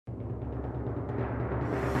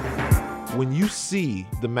When you see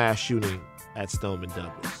the mass shooting at Stoneman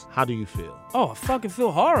Douglas, how do you feel? Oh, I fucking feel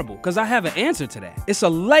horrible because I have an answer to that. It's a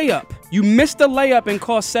layup. You missed the layup and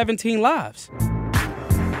cost 17 lives.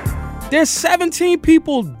 There's 17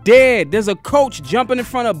 people dead. There's a coach jumping in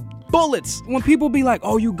front of bullets. When people be like,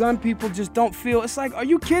 oh, you gun people just don't feel, it's like, are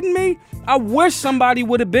you kidding me? I wish somebody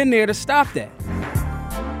would have been there to stop that.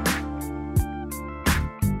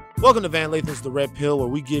 Welcome to Van Lathan's The Red Pill, where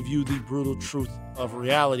we give you the brutal truth of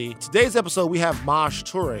reality. Today's episode, we have Maj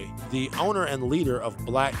Toure, the owner and leader of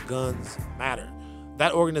Black Guns Matter.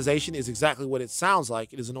 That organization is exactly what it sounds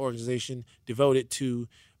like. It is an organization devoted to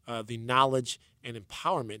the knowledge and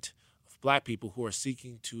empowerment Black people who are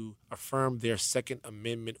seeking to affirm their Second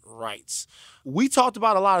Amendment rights. We talked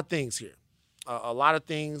about a lot of things here, a lot of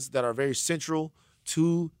things that are very central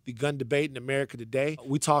to the gun debate in America today.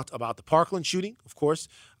 We talked about the Parkland shooting, of course.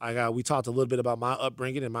 We talked a little bit about my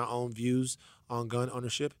upbringing and my own views on gun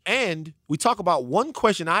ownership. And we talk about one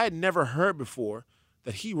question I had never heard before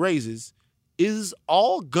that he raises: is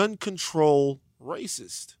all gun control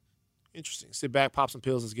racist? Interesting. Sit back, pop some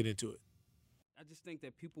pills, let's get into it. I just think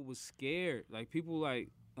that people was scared. Like people like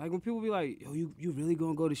when people be like, "Yo, you really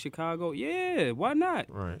gonna go to Chicago?" Yeah, why not?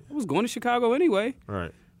 Right. I was going to Chicago anyway.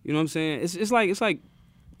 Right. You know what I'm saying? It's like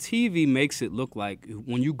TV makes it look like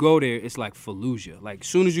when you go there, it's like Fallujah. Like as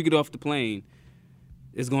soon as you get off the plane,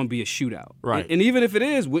 it's gonna be a shootout. Right. And even if it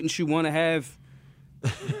is, wouldn't you want to have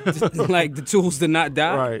like the tools to not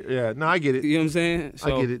die? Right. Yeah. No, I get it. You know what I'm saying?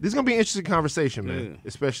 So, I get it. This is gonna be an interesting conversation, man. Yeah.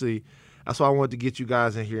 Especially, that's why I wanted to get you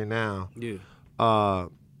guys in here now. Yeah.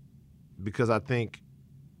 Because I think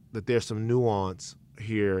that there's some nuance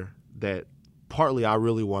here that partly I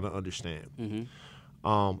really want to understand. Mm-hmm.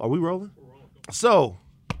 Are we rolling? So,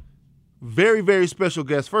 very, very special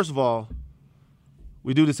guest. First of all,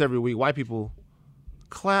 we do this every week. White people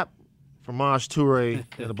clap for Maj Toure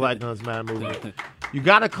and the Black Guns Matter movement. You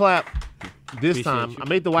got to clap this Appreciate time. you. I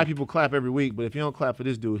make the white people clap every week, but if you don't clap for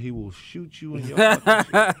this dude, he will shoot you in your fucking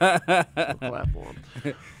shit. So clap for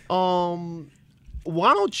him.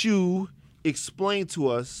 Why don't you explain to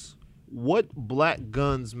us what Black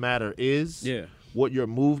Guns Matter is, Yeah. what your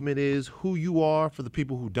movement is, who you are for the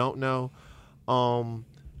people who don't know. Why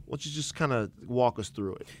don't you just kind of walk us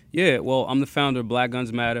through it? Yeah, well, I'm the founder of Black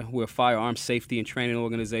Guns Matter. We're a firearms safety and training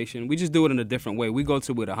organization. We just do it in a different way. We go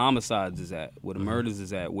to where the homicides is at, where the murders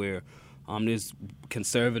is at, where there's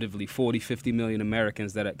conservatively 40, 50 million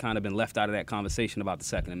Americans that have kind of been left out of that conversation about the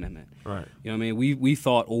Second Amendment. Right. You know what I mean? We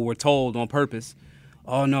thought, or were told on purpose,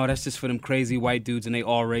 oh, no, that's just for them crazy white dudes and they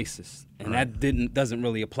all racist. And that doesn't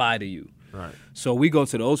really apply to you. Right. So we go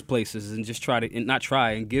to those places and just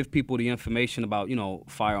and give people the information about,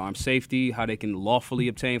 firearm safety, how they can lawfully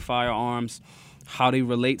obtain firearms, how they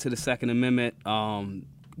relate to the Second Amendment,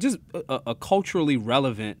 just a culturally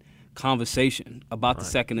relevant conversation about the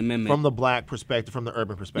Second Amendment. From the black perspective, from the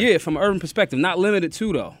urban perspective. Yeah, from an urban perspective. Not limited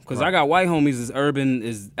to, though, because I got white homies as urban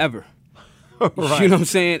as ever. Right. You know what I'm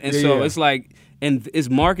saying? And so it's like, and it's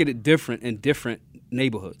marketed different in different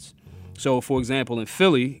neighborhoods. So, for example, in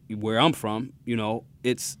Philly, where I'm from,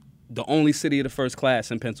 it's the only city of the first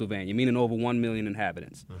class in Pennsylvania, meaning over 1 million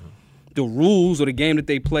inhabitants. Mm-hmm. The rules or the game that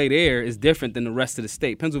they play there is different than the rest of the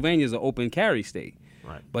state. Pennsylvania is an open carry state.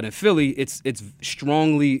 Right. But in Philly, it's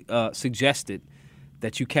strongly suggested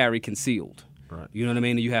that you carry concealed. Right. You know what I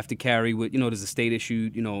mean? You have to carry with, there's a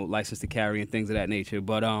state-issued, license to carry and things of that nature.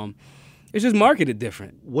 But it's just marketed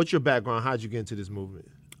different. What's your background? How'd you get into this movement?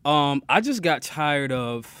 I just got tired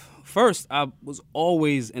of... First, I was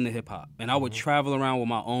always into hip-hop, and I would travel around with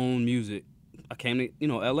my own music. I came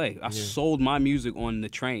to, L.A. I sold my music on the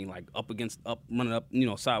train, like running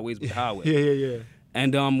up, sideways with the highway. Yeah.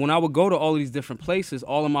 And when I would go to all of these different places,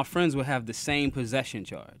 all of my friends would have the same possession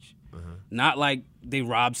charge. Not like they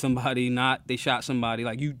robbed somebody, not they shot somebody,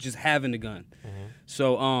 like you just having the gun.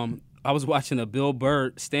 So I was watching a Bill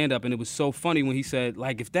Burr stand-up, and it was so funny when he said,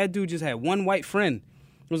 like, if that dude just had one white friend,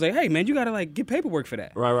 it was like, hey, man, you got to, like, get paperwork for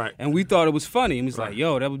that. Right. And we thought it was funny. And he was like,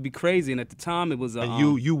 yo, that would be crazy. And at the time, it was... And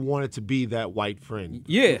you wanted to be that white friend.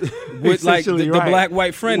 Yeah. With, like, the black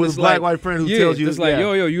white friend. With a black white friend who tells you... it's like,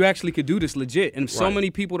 yo, you actually could do this legit. And so many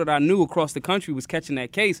people that I knew across the country was catching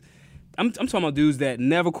that case. I'm talking about dudes that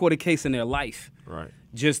never caught a case in their life. Right.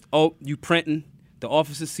 Just, you printing. The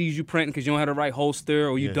officer sees you printing because you don't have the right holster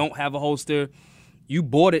or you don't have a holster. You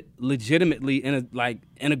bought it legitimately in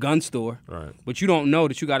a gun store, right? But you don't know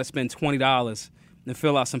that you got to spend $20 and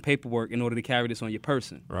fill out some paperwork in order to carry this on your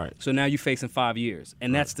person, right? So now you're facing 5 years,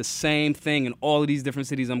 and that's the same thing in all of these different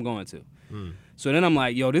cities I'm going to. So then I'm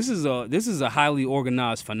like, yo, this is a highly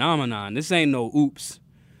organized phenomenon. This ain't no oops.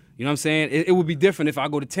 You know what I'm saying? It would be different if I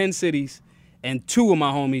go to 10 cities And 2 of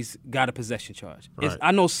my homies got a possession charge. Right.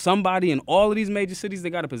 I know somebody in all of these major cities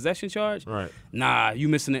that got a possession charge. Right. Nah, you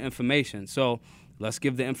missing the information. So let's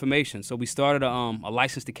give the information. So we started a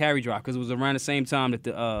license to carry drive because it was around the same time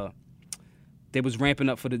that they was ramping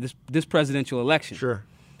up for this presidential election. Sure.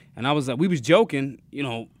 And I was like, we was joking, you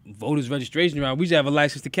know, voters registration drive. We should have a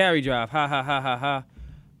license to carry drive. Ha ha ha ha ha.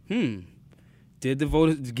 Did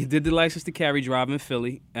the license to carry drive in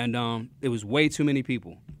Philly, and it was way too many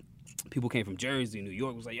people. People came from Jersey, New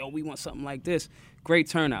York. Was like, yo, we want something like this. Great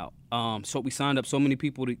turnout. So we signed up so many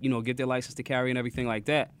people to, you know, get their license to carry and everything like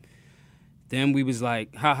that. Then we was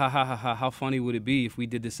like, ha ha ha ha ha. How funny would it be if we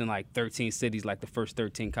did this in like 13 cities, like the first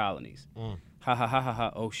 13 colonies? Ha ha ha ha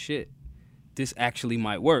ha. Oh shit, this actually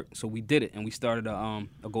might work. So we did it, and we started a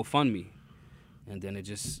GoFundMe, and then it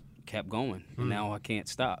just kept going. And now I can't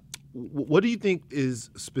stop. What do you think is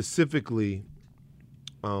specifically?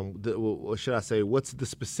 Or should I say, what's the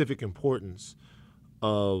specific importance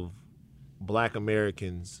of Black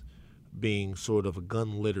Americans being sort of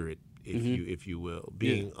gun literate, if you will,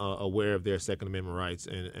 being aware of their Second Amendment rights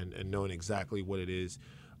and knowing exactly what it is?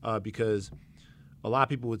 Because a lot of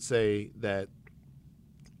people would say that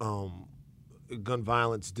gun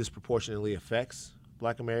violence disproportionately affects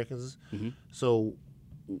Black Americans. So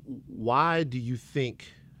why do you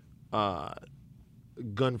think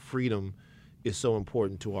gun freedom is so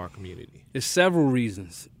important to our community? There's several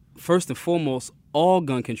reasons. First and foremost, all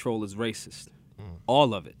gun control is racist.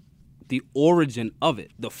 All of it. The origin of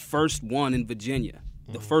it, the first one in Virginia,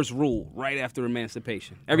 the first rule right after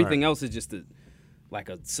emancipation. Everything else is just like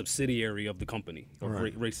a subsidiary of the company, of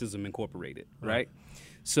Racism Incorporated, right?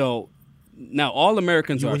 So now all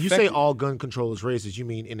Americans are when you affected. say all gun control is racist, you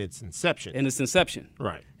mean in its inception. In its inception.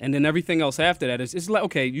 Right. And then everything else after that is, it's like,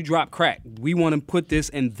 okay, you drop crack. We want to put this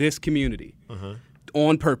in this community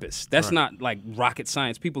on purpose. That's not like rocket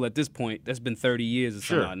science. People at this point, that's been 30 years or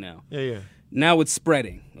something now. Yeah. Now it's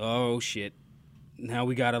spreading. Oh, shit. Now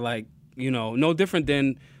we got to like, you know, no different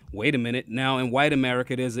than, wait a minute, now in white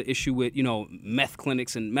America there's an issue with, you know, meth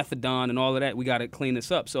clinics and methadone and all of that. We got to clean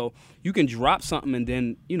this up. So you can drop something and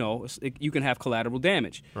then, you know, you can have collateral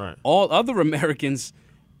damage. Right. All other Americans,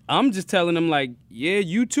 I'm just telling them like, yeah,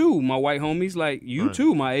 you too, my white homies, like you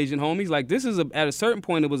too, my Asian homies. Like this is, at a certain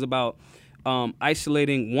point it was about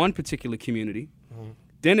isolating one particular community.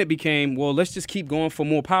 Then it became, well, let's just keep going for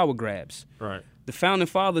more power grabs. Right. The founding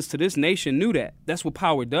fathers to this nation knew that. That's what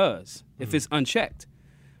power does if it's unchecked.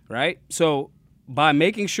 Right? So by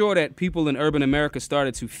making sure that people in urban America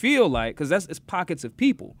started to feel like, because it's pockets of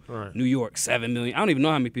people. Right. New York, 7 million. I don't even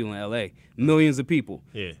know how many people in L.A. Millions of people.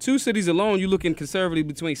 Yeah. 2 cities alone, you're looking conservatively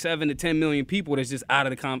between 7 to 10 million people that's just out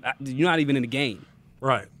of you're not even in the game.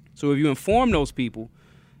 Right. So if you inform those people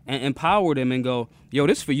and empower them and go, yo,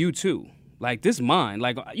 this for you too. Like, this mine.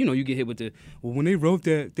 Like, you know, you get hit with well, when they wrote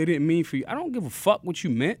that, they didn't mean for you. I don't give a fuck what you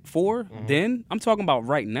meant for then. I'm talking about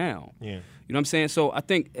right now. Yeah. You know what I'm saying? So I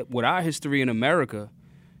think with our history in America,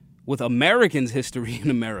 with Americans' history in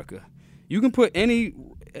America, you can put in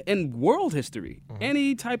world history,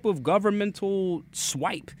 any type of governmental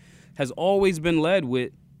swipe has always been led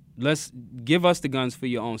with, let's give us the guns for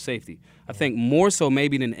your own safety. I think more so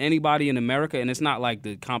maybe than anybody in America, and it's not like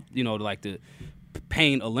the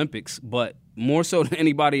Pain Olympics, but more so than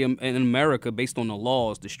anybody in America, based on the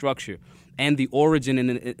laws, the structure, and the origin and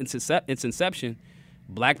its inception,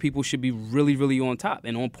 Black people should be really, really on top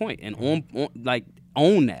and on point and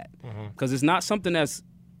own that, because it's not something that's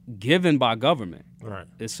given by government. Right.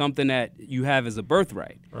 It's something that you have as a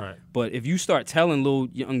birthright. Right. But if you start telling little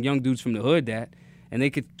young dudes from the hood that, and they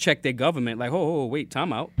could check their government like, oh, wait,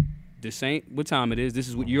 time out. This ain't what time it is. This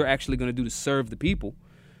is what you're actually going to do to serve the people,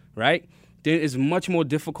 right? Then it's much more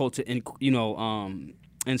difficult to,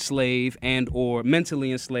 enslave and or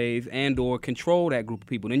mentally enslave and or control that group of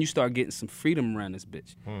people. Then you start getting some freedom around this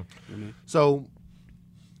bitch. You know what I mean? So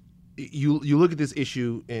you look at this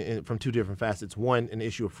issue from 2 different facets. One, an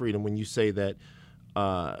issue of freedom. When you say that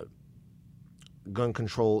gun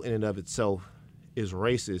control in and of itself is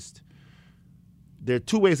racist, there are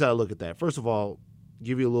 2 ways that I look at that. First of all,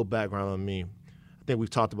 give you a little background on me. I think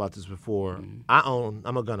we've talked about this before. I'm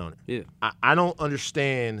a gun owner. Yeah. I don't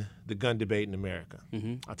understand the gun debate in America.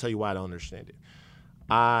 I'll tell you why I don't understand it.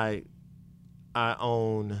 I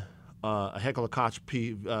own a Heckler Koch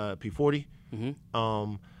P40.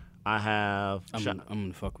 I have. I'm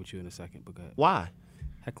gonna fuck with you in a second, but go ahead. Why?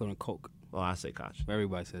 Heckler and Koch. Oh, I say Koch.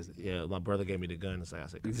 Everybody says it. Yeah, my brother gave me the gun, so I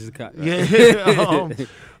say Koch. This is Koch. Yeah.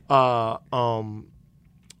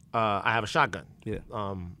 I have a shotgun. Yeah.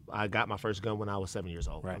 I got my first gun when I was 7 years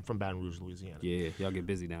old. Right. I'm from Baton Rouge, Louisiana. Yeah, y'all get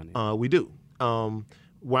busy down there. We do.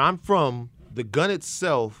 Where I'm from, the gun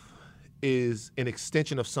itself is an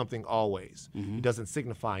extension of something always. It doesn't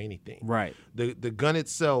signify anything. Right. The gun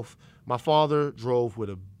itself, my father drove with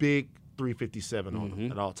a big 357 on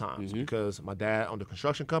him at all times because my dad owned a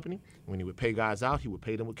construction company. When he would pay guys out, he would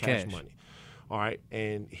pay them with cash money. All right.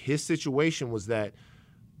 And his situation was that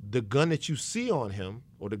the gun that you see on him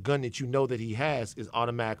or the gun that you know that he has is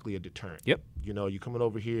automatically a deterrent. Yep. You know, you coming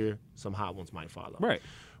over here, some hot ones might follow. Right.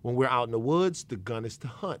 When we're out in the woods, the gun is to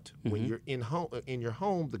hunt. When you're in your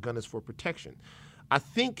home, the gun is for protection. I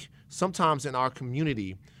think sometimes in our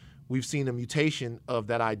community, we've seen a mutation of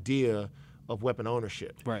that idea of weapon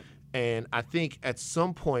ownership. Right. And I think at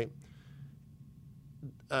some point,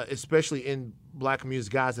 especially in black communities,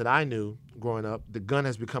 guys that I knew growing up, the gun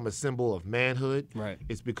has become a symbol of manhood. Right.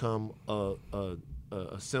 It's become a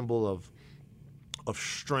symbol of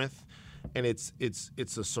strength, and it's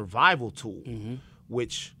a survival tool,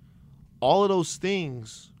 which all of those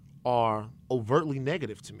things are overtly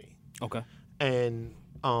negative to me. Okay. And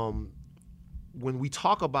when we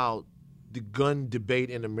talk about the gun debate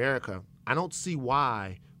in America, I don't see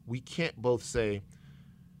why we can't both say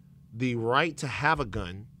the right to have a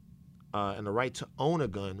gun and the right to own a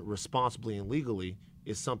gun responsibly and legally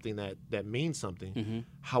is something that means something.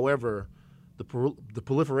 However, the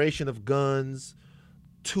proliferation of guns,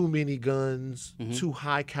 too many guns, too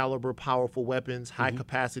high caliber, powerful weapons, high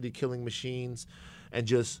capacity killing machines, and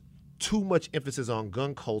just too much emphasis on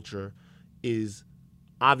gun culture is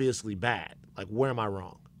obviously bad. Like, where am I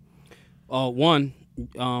wrong? One,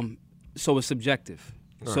 so it's subjective.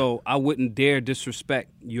 Right. So I wouldn't dare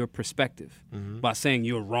disrespect your perspective by saying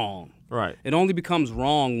you're wrong. Right. It only becomes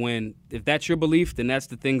wrong when, if that's your belief, then that's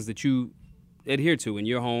the things that you adhere to in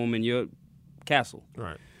your home and your castle.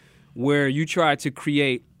 Right. Where you try to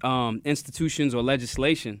create institutions or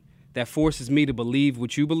legislation that forces me to believe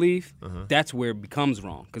what you believe, that's where it becomes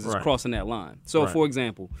wrong, because it's crossing that line. So, for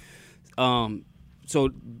example, so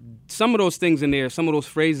some of those things in there, some of those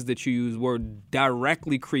phrases that you use were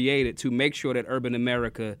directly created to make sure that urban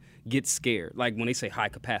America gets scared. Like when they say high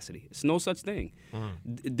capacity, it's no such thing.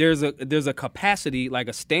 There's a capacity, like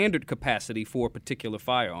a standard capacity for a particular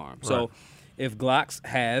firearm. So if Glocks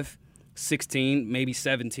have 16, maybe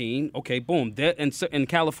 17, okay, boom. In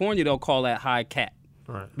California, they'll call that high cap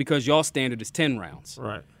because y'all standard is 10 rounds.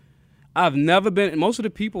 Right. I've never been, most of the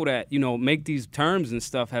people that, make these terms and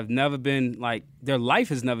stuff have never been, like, their life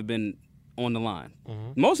has never been on the line.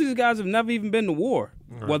 Most of these guys have never even been to war,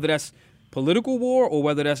 whether that's political war or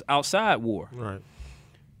whether that's outside war. Right.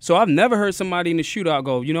 So I've never heard somebody in the shootout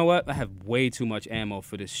go, you know what, I have way too much ammo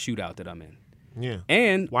for this shootout that I'm in. Yeah.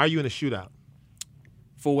 And why are you in a shootout?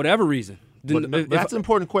 For whatever reason. But that's an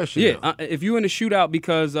important question. Yeah, if you're in a shootout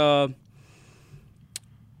because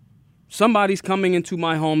somebody's coming into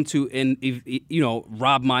my home to,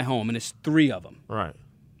 rob my home, and it's 3 of them. Right.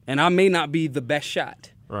 And I may not be the best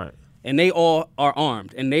shot. Right. And they all are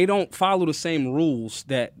armed, and they don't follow the same rules.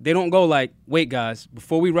 That they don't go like, wait, guys,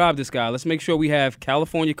 before we rob this guy, let's make sure we have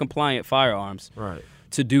California compliant firearms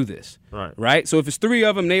to do this. Right. So if it's 3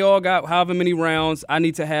 of them, they all got however many rounds. I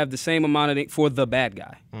need to have the same amount of it for the bad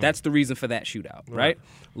guy. That's the reason for that shootout. Right.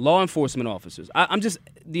 Law enforcement officers.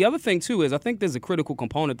 The other thing too is I think there's a critical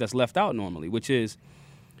component that's left out normally, which is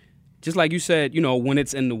just like you said, when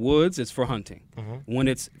it's in the woods, it's for hunting. When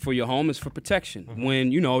it's for your home, it's for protection.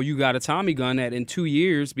 When, you got a Tommy gun that in 2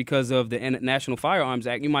 years, because of the National Firearms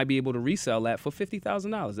Act, you might be able to resell that for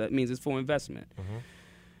 $50,000. That means it's for investment.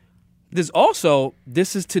 There's also,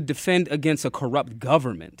 this is to defend against a corrupt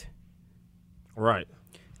government. Right.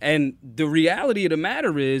 And the reality of the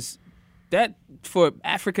matter is that for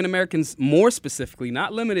African Americans more specifically,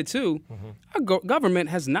 not limited to, our government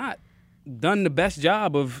has not done the best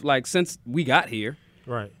job of, like, since we got here.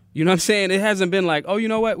 Right. You know what I'm saying? It hasn't been like, oh, you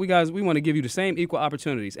know what, we want to give you the same equal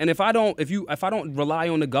opportunities. And if I don't rely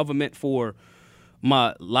on the government for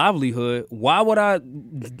my livelihood, why would I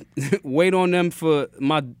wait on them for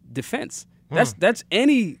my defense? That's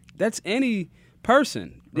any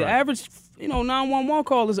person. The average 911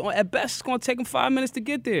 call is at best it's going to take them 5 minutes to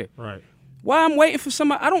get there. Right. Why I'm waiting for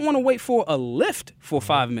somebody? I don't want to wait for a lift for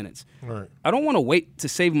 5 minutes. Right. I don't want to wait to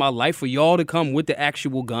save my life for y'all to come with the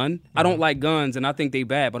actual gun. I don't like guns, and I think they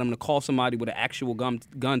bad, but I'm going to call somebody with an actual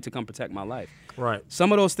gun to come protect my life. Right.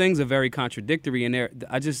 Some of those things are very contradictory, and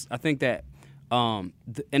I think that, and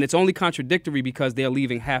it's only contradictory because they're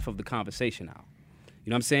leaving half of the conversation out. You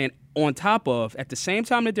know what I'm saying? On top of, at the same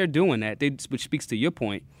time that they're doing that, which speaks to your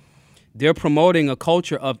point, they're promoting a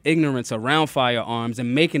culture of ignorance around firearms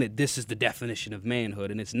and making it this is the definition of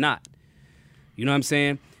manhood, and it's not. You know what I'm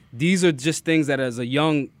saying? These are just things that as a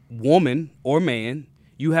young woman or man,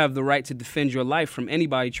 you have the right to defend your life from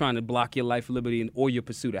anybody trying to block your life, liberty, or your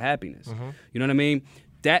pursuit of happiness. You know what I mean?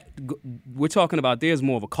 That we're talking about there's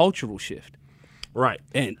more of a cultural shift. Right.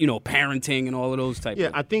 And, parenting and all of those types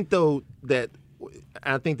of... I think, though, that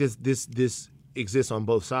I think this exists on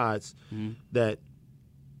both sides, that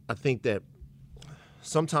I think that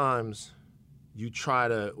sometimes you try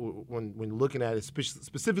to, when looking at it,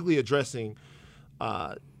 specifically addressing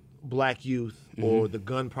black youth or the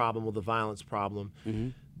gun problem or the violence problem,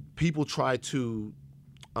 people try to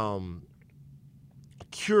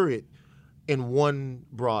cure it in one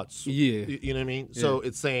broad swoop. You know what I mean? So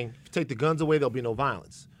it's saying, if you take the guns away, there'll be no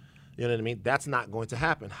violence. You know what I mean? That's not going to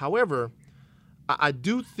happen. However, I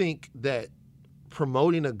do think that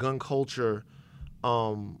promoting a gun culture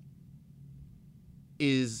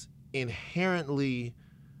is inherently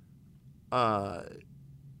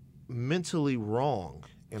mentally wrong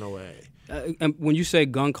in a way. And when you say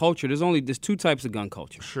gun culture, there's two types of gun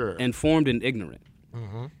culture. Sure. Informed and ignorant.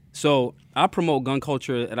 So I promote gun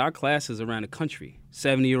culture at our classes around the country.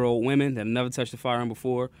 70-year-old women that have never touched a firearm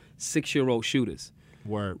before, 6-year-old shooters.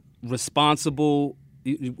 Word. Responsible,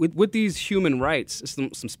 with these human rights, it's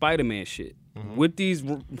some Spider-Man shit. With these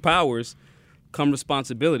powers come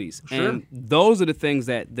responsibilities. Sure. And those are the things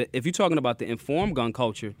that if you're talking about the informed gun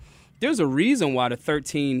culture, there's a reason why the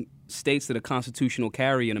 13 states that are constitutional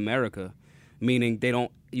carry in America, meaning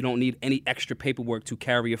you don't need any extra paperwork to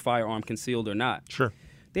carry a firearm concealed or not. Sure.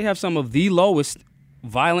 They have some of the lowest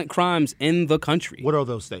violent crimes in the country. What are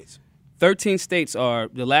those states? 13 states are,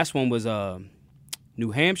 the last one was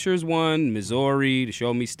New Hampshire's one, Missouri, the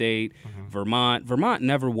Show Me State, Vermont. Vermont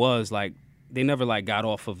never was they never got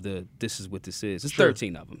off of this is what this is. It's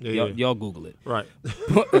 13 of them. Y'all Google it. Right.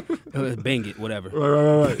 Bang it, whatever.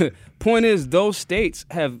 Right. Point is, those states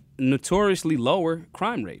have notoriously lower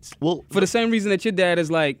crime rates. Well, for the same reason that your dad is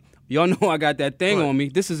like, y'all know I got that thing on me.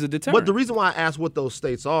 This is a deterrent. But the reason why I ask what those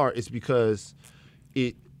states are is because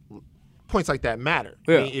points like that matter.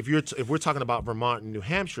 Yeah. I mean, if we're talking about Vermont and New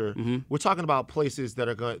Hampshire, we're talking about places that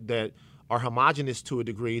are homogenous to a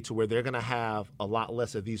degree to where they're going to have a lot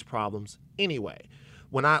less of these problems anyway.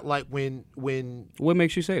 When what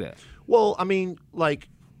makes you say that? Well, I mean,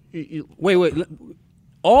 wait.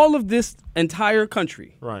 All of this entire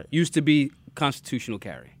country used to be constitutional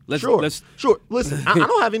carry. Sure. Listen, I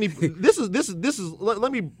don't have any. This is.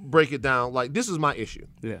 Let me break it down. This is my issue.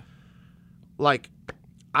 Yeah.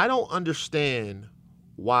 I don't understand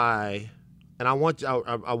why, and I want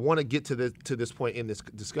to get to this point in this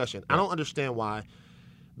discussion. I don't understand why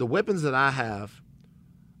the weapons that I have.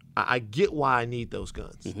 I get why I need those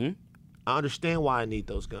guns. I understand why I need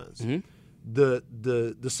those guns. The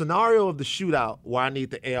scenario of the shootout where I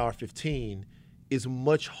need the AR-15 is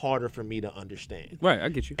much harder for me to understand. Right, I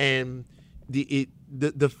get you. And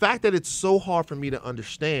the fact that it's so hard for me to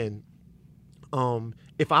understand,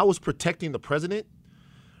 if I was protecting the president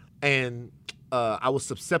and I was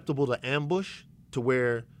susceptible to ambush to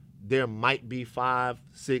where there might be 5,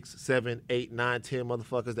 6, 7, 8, 9, 10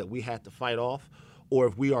 motherfuckers that we had to fight off, or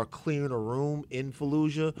if we are clearing a room in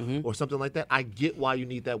Fallujah or something like that, I get why you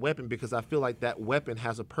need that weapon, because I feel like that weapon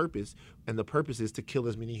has a purpose, and the purpose is to kill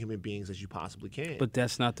as many human beings as you possibly can. But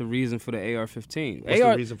that's not the reason for the AR-15. What's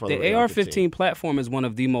the reason for the AR-15 platform is one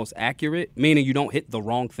of the most accurate, meaning you don't hit the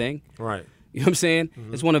wrong thing. Right. You know what I'm saying?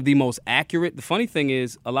 It's one of the most accurate. The funny thing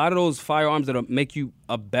is, a lot of those firearms that make you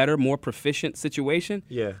a better, more proficient situation,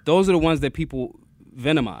 those are the ones that people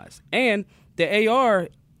venomize. And the AR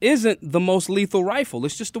isn't the most lethal rifle.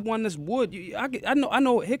 It's just the one that's wood. I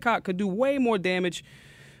know Hickok could do way more damage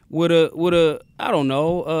with a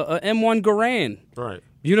M1 Garand. Right.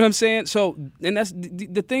 You know what I'm saying? So, and that's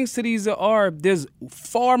the things to these there's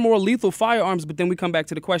far more lethal firearms, but then we come back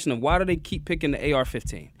to the question of why do they keep picking the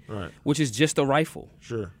AR-15? Right. Which is just a rifle.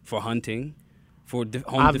 Sure. For hunting, for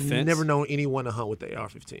home defense. I've never known anyone to hunt with the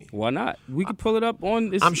AR-15. Why not? We could pull it up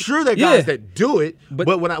on. I'm sure there are guys that do it,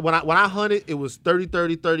 but when I hunted, it was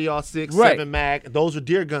 30-30, 30-06, 7 mag. Those are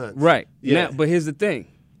deer guns. Right. Yeah. Now, but here's the thing.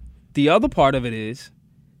 The other part of it is,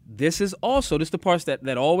 this is the part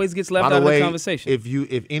that always gets left out of the conversation. If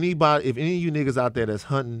any of you niggas out there that's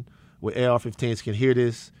hunting with AR-15s can hear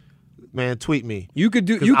this, man, tweet me. You could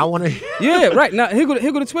do. I want to. Yeah, right. Now here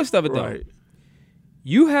go the twist of it though. Right.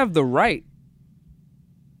 You have the right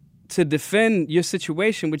to defend your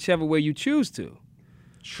situation whichever way you choose to.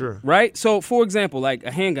 Sure. Right. So, for example, like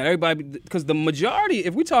a handgun, everybody, because the majority,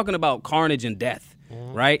 if we're talking about carnage and death.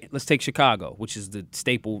 Right? Let's take Chicago, which is the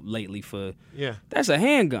staple lately for... Yeah. That's a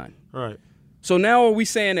handgun. Right. So now are we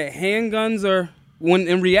saying that handguns are... When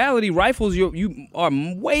in reality, rifles, you are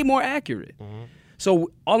way more accurate.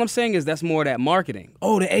 So all I'm saying is that's more of that marketing.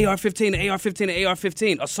 Oh, the AR-15, the AR-15, the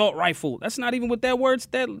AR-15, assault rifle. That's not even what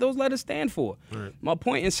those letters stand for. Right. My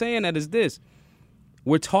point in saying that is this.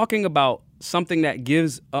 We're talking about something that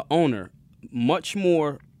gives an owner much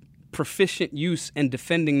more proficient use in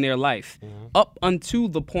defending their life up until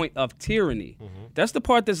the point of tyranny. That's the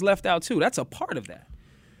part that's left out too. That's a part of that.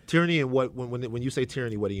 Tyranny in what? When you say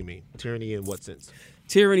tyranny, what do you mean? Tyranny in what sense?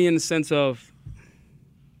 Tyranny in the sense of,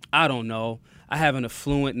 I don't know, I have an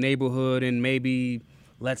affluent neighborhood in maybe,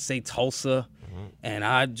 let's say, Tulsa, and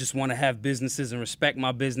I just want to have businesses and respect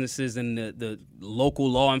my businesses and the local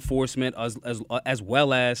law enforcement as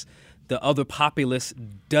well as the other populace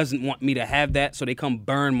doesn't want me to have that, so they come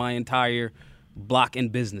burn my entire block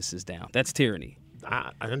and businesses down. That's tyranny.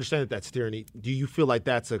 I understand that that's tyranny. Do you feel like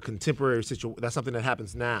that's a contemporary situation? That's something that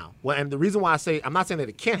happens now? Well, and the reason why I'm not saying that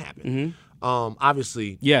it can't happen.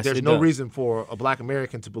 Obviously, yes, there's no reason for a black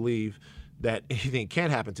American to believe that anything can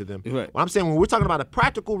happen to them. Right. What I'm saying, when we're talking about a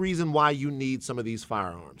practical reason why you need some of these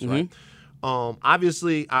firearms, right?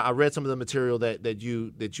 Obviously, I read some of the material that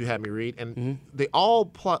you had me read, and they all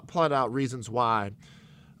plot out reasons why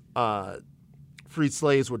freed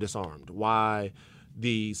slaves were disarmed, why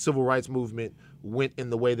the civil rights movement went in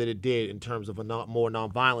the way that it did in terms of a more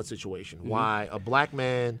nonviolent situation, why a black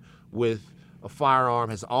man with a firearm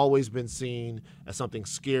has always been seen as something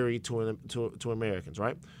scary to Americans,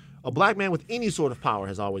 right? A black man with any sort of power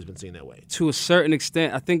has always been seen that way. To a certain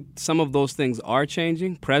extent, I think some of those things are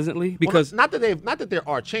changing presently because not that they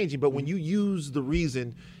are changing, but when you use the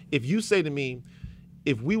reason, if you say to me,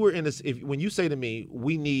 when you say to me,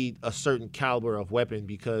 we need a certain caliber of weapon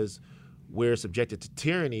because we're subjected to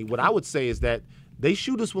tyranny, what I would say is that they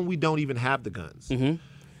shoot us when we don't even have the guns.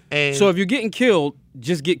 And so if you're getting killed,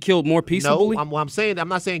 just get killed more peaceably? No, I'm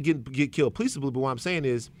not saying get killed peaceably, but what I'm saying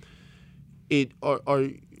is,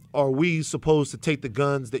 are we supposed to take the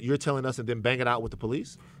guns that you're telling us and then bang it out with the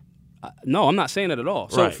police? No, I'm not saying that at all.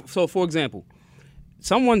 So for example,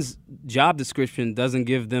 someone's job description doesn't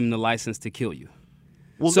give them the license to kill you.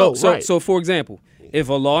 Well, so for example, if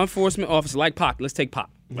a law enforcement officer like Pac, let's take Pac,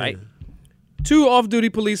 right? 2 off-duty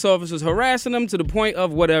police officers harassing him to the point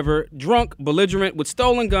of whatever, drunk, belligerent, with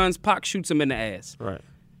stolen guns, Pac shoots him in the ass. Right.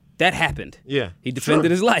 That happened. Yeah. He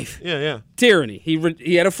defended his life. Yeah. Tyranny.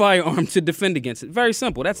 He had a firearm to defend against it. Very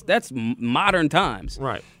simple. That's modern times.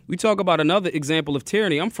 Right. We talk about another example of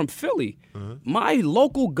tyranny. I'm from Philly. My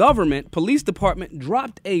local government, police department,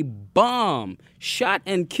 dropped a bomb, shot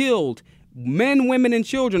and killed men, women, and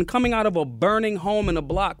children coming out of a burning home in a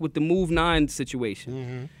block with the Move 9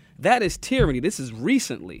 situation. That is tyranny. This is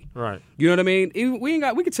recently. Right. You know what I mean?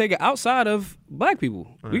 We could take it outside of black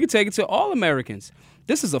people. Right. We could take it to all Americans.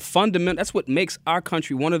 This is a fundamental. That's what makes our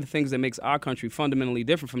country, one of the things that makes our country fundamentally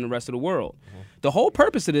different from the rest of the world. The whole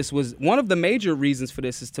purpose of this was, one of the major reasons for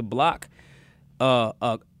this is to block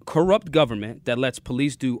a corrupt government that lets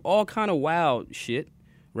police do all kind of wild shit,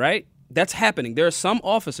 right? That's happening. There are some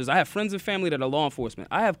officers. I have friends and family that are law enforcement.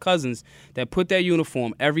 I have cousins that put their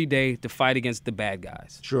uniform every day to fight against the bad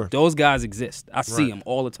guys. Sure. Those guys exist. I see them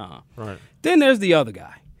all the time. Right. Then there's the other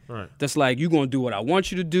guy. Right. That's like, you're going to do what I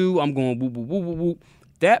want you to do. I'm going whoop, whoop, whoop, whoop, whoop.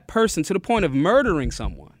 That person, to the point of murdering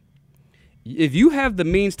someone, if you have the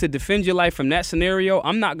means to defend your life from that scenario,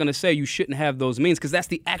 I'm not going to say you shouldn't have those means, because that's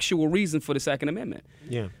the actual reason for the Second Amendment.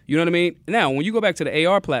 Yeah. You know what I mean? Now, when you go back to the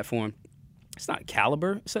AR platform, it's not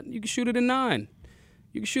caliber. You can shoot it in 9.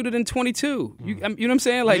 You can shoot it in 22. You know what I'm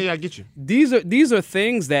saying? Like, yeah, I get you. These are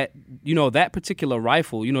things that, that particular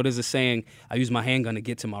rifle, there's a saying, I use my handgun to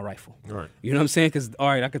get to my rifle. Right. You know what I'm saying? Because, all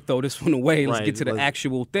right, I could throw this one away. Let's get to the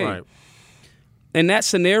actual thing. Right. In that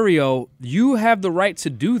scenario, you have the right to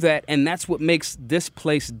do that, and that's what makes this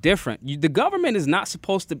place different. The government is not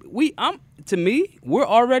supposed to. To me, we're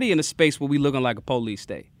already in a space where we're looking like a police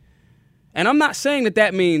state, and I'm not saying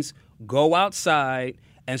that means go outside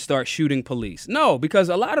and start shooting police. No, because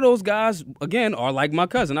a lot of those guys, again, are like my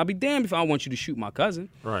cousin. I'll be damned if I want you to shoot my cousin.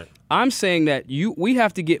 Right. I'm saying that we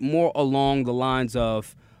have to get more along the lines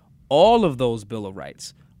of all of those Bill of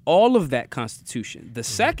Rights. All of that Constitution. The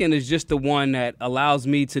second is just the one that allows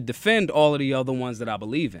me to defend all of the other ones that I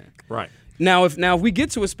believe in. Right. Now, if we get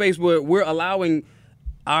to a space where we're allowing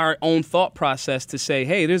our own thought process to say,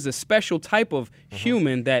 hey, there's a special type of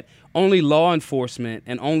human that only law enforcement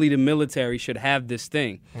and only the military should have this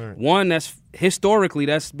thing. Right. One, that's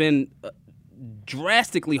been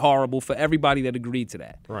drastically horrible for everybody that agreed to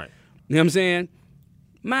that. Right. You know what I'm saying?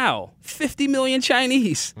 Mao, 50 million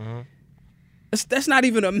Chinese. That's not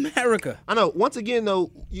even America. I know. Once again, though,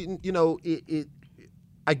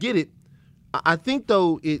 I get it. I think,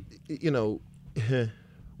 though,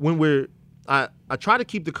 when we're I try to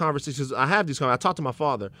keep the conversations. I have these conversations. I talk to my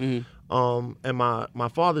father, and my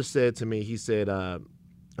father said to me, he said,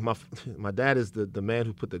 my dad is the man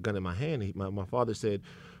who put the gun in my hand. My father said,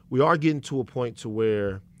 we are getting to a point to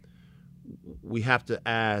where we have to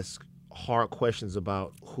ask hard questions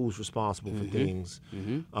about who's responsible for things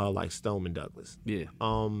like Stoneman Douglas. Yeah.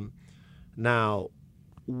 Now,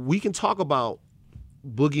 we can talk about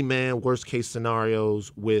boogeyman worst case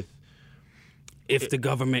scenarios with if the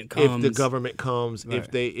government comes, right.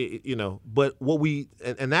 If they, but what we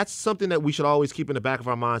and that's something that we should always keep in the back of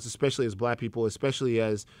our minds, especially as Black people, especially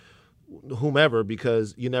as whomever,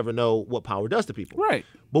 because you never know what power does to people. Right.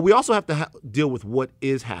 But we also have to deal with what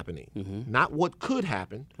is happening, not what could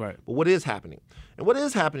happen, right? But what is happening. And what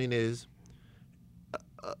is happening is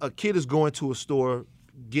a kid is going to a store,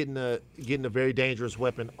 getting a very dangerous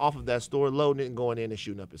weapon off of that store, loading it and going in and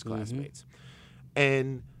shooting up his classmates.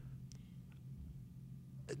 And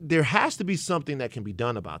there has to be something that can be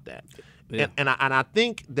done about that. Yeah. And I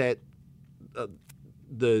think that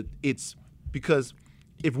it's because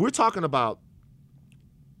if we're talking about,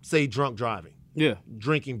 say, drunk driving,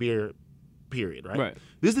 drinking beer, period, right?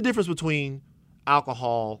 This is the difference between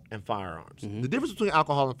alcohol and firearms. The difference between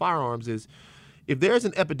alcohol and firearms is if there's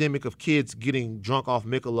an epidemic of kids getting drunk off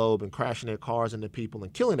Michelob and crashing their cars into people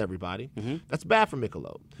and killing everybody, that's bad for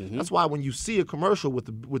Michelob. That's why when you see a commercial with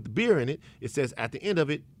the beer in it, it says at the end of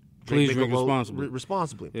it, please drink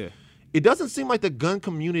responsibly. Yeah. It doesn't seem like the gun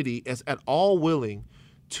community is at all willing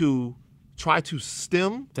to try to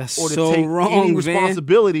stem or to take any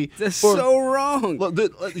responsibility. That's so wrong. Look,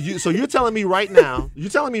 so you're telling me right now,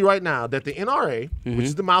 that the NRA, which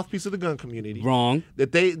is the mouthpiece of the gun community, wrong.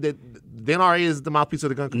 That the NRA is the mouthpiece of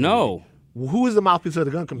the gun community. No. Who is the mouthpiece of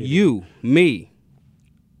the gun community? You, me.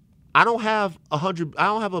 I don't have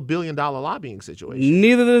 $1 billion lobbying situation.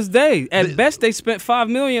 Neither does they. At best, they spent $5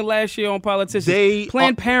 million last year on politicians.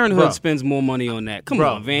 Planned Parenthood spends more money on that. Come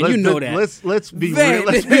on, Van, you know that. Let's be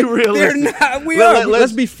realistic. They're not.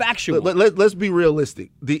 Let's be factual. Let's be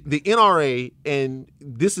realistic. The NRA, and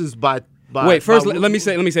this is by. Wait, first let me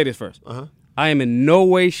say this first. I am in no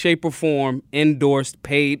way, shape, or form endorsed,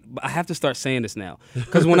 paid. I have to start saying this now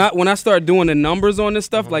because when I start doing the numbers on this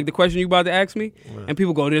stuff, like the question you about to ask me, and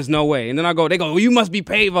people go, "There's no way," and then they go, well, "You must be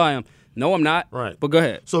paid by him." No, I'm not. Right. But go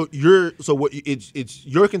ahead. So it's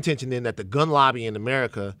your contention then that the gun lobby in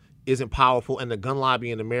America isn't powerful, and the gun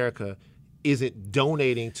lobby in America isn't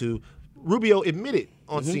donating to. Rubio admitted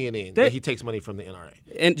on CNN that he takes money from the NRA.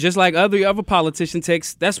 And just like other politician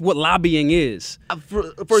takes, that's what lobbying is.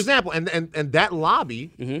 For example, and that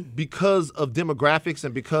lobby, because of demographics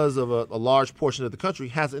and because of a large portion of the country,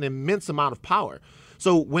 has an immense amount of power.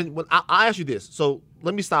 So when I ask you this, so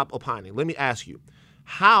let me stop opining. Let me ask you,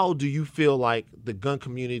 how do you feel like the gun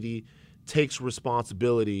community takes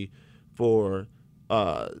responsibility for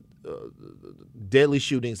deadly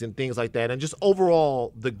shootings and things like that, and just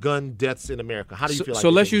overall the gun deaths in America? How do you feel like? So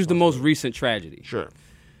let's use the most recent tragedy. Sure.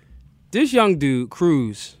 This young dude,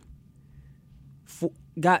 Cruz,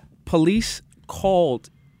 got police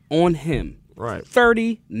called on him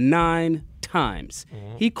 39 times.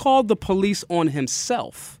 He called the police on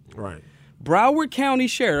himself. Right. Broward County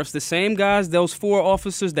sheriffs, the same guys, those 4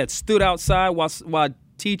 officers that stood outside while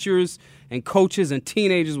teachers and coaches and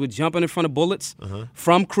teenagers were jumping in front of bullets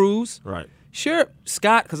from Cruz. Right. Sheriff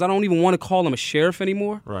Scott, because I don't even want to call him a sheriff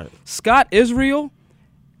anymore. Right. Scott Israel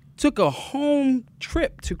took a home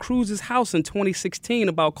trip to Cruz's house in 2016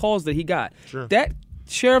 about calls that he got. Sure. That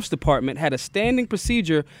sheriff's department had a standing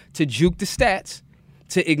procedure to juke the stats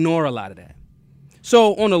to ignore a lot of that.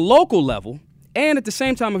 So on a local level, and at the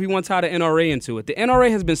same time, if you want to tie the NRA into it, the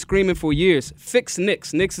NRA has been screaming for years, fix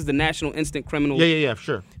NICS. NICS is the National Instant Criminal. Yeah,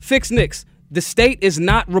 sure. Fix NICS. The state is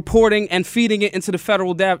not reporting and feeding it into the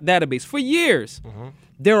federal database. For years,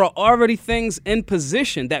 there are already things in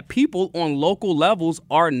position that people on local levels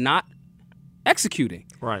are not executing.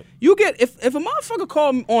 Right. You get, if a motherfucker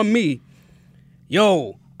called on me,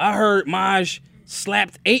 yo, I heard Maj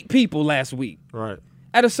slapped 8 people last week. Right.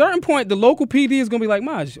 At a certain point, the local PD is going to be like,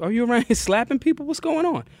 Maj, are you around here slapping people? What's going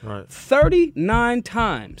on? Right. 39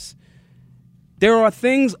 times. There are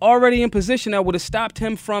things already in position that would have stopped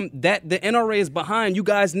him from that. The NRA is behind. You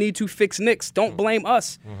guys need to fix NICS. Don't blame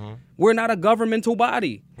us. We're not a governmental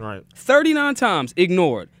body. Right. 39 times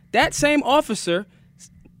ignored. That same officer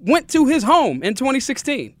went to his home in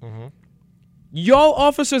 2016. Y'all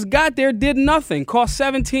officers got there, did nothing, cost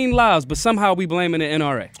 17 lives, but somehow we blaming the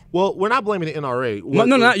NRA. Well, we're not blaming the NRA. No,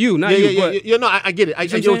 not you. No, I get it. I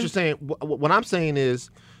get what you're saying. What I'm saying is,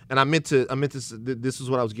 and I meant to. This is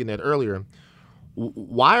what I was getting at earlier.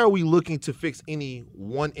 Why are we looking to fix any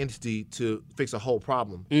one entity to fix a whole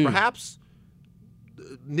problem? Perhaps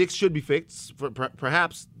Knicks should be fixed.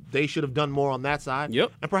 Perhaps they should have done more on that side.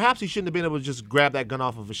 Yep. And perhaps he shouldn't have been able to just grab that gun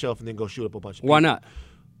off of a shelf and then go shoot up a bunch of people. Why not?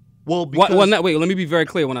 Well, because... Why not? Wait, let me be very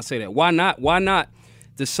clear when I say that. Why not? Why not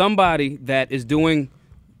does somebody that is doing...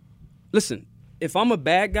 Listen, if I'm a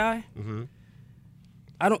bad guy,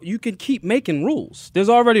 you can keep making rules. There's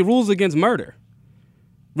already rules against murder.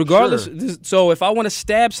 Regardless, Sure. So if I want to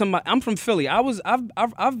stab somebody, I'm from Philly.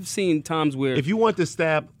 I've seen times where If you want to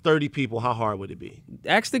stab 30 people, how hard would it be?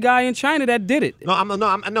 ask the guy in China that did it. I'm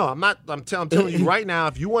not. I'm telling you right now.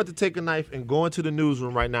 If you want to take a knife and go into the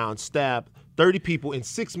newsroom right now and stab 30 people in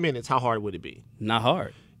 6 minutes, how hard would it be? Not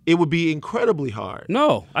hard. It would be incredibly hard.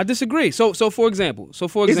 No, I disagree. So for example,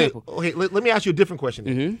 Okay, let me ask you a different question.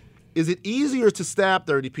 Then. Is it easier to stab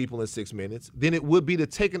 30 people in 6 minutes than it would be to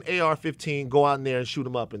take an AR-15, go out in there and shoot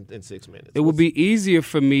them up in 6 minutes? It would be easier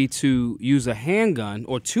for me to use a handgun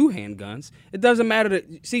or 2 handguns. It doesn't matter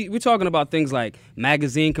see, we're talking about things like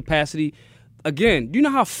magazine capacity. Again, do you know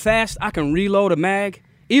how fast I can reload a mag?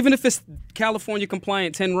 Even if it's California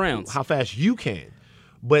compliant 10 rounds. How fast you can.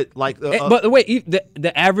 But like, but wait,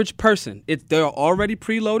 the average person, they're already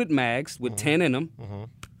preloaded mags with 10 in them.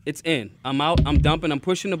 It's in. I'm out. I'm dumping. I'm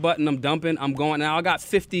pushing the button. I'm dumping. I'm going. Now I got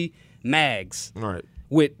 50 mags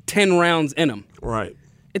with 10 rounds in them. Right.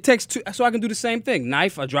 It takes 2, so I can do the same thing.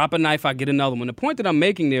 Knife, I drop a knife, I get another one. The point that I'm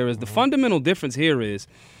making there is the fundamental difference here is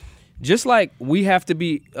just like we have to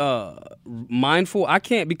be mindful. I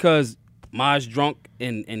can't because Maj drunk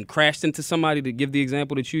and crashed into somebody, to give the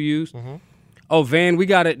example that you used. Oh, Van, we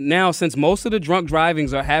got it now. Since most of the drunk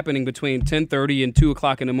drivings are happening between 10:30 and 2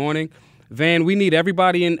 o'clock in the morning, Van, we need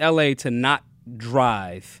everybody in LA to not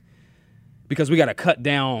drive because we got to cut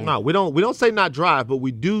down. No, we don't say not drive, but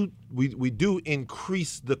we do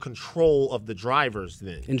increase the control of the drivers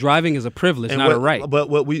then. And driving is a privilege, not a right. But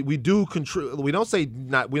what we do control, we don't say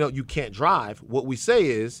you can't drive. What we say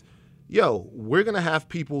is, we're gonna have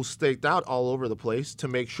people staked out all over the place to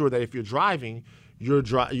make sure that if you're driving, you're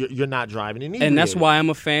not driving inebriated. And that's why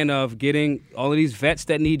I'm a fan of getting all of these vets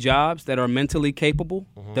that need jobs, that are mentally capable,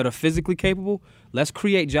 that are physically capable. Let's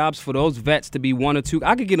create jobs for those vets to be 1 or 2.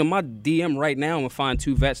 I could get in my DM right now and find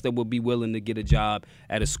 2 vets that would be willing to get a job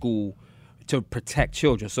at a school to protect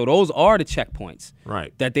children. So those are the checkpoints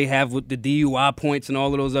that they have with the DUI points and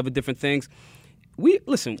all of those other different things. We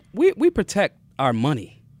protect our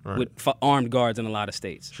money with armed guards in a lot of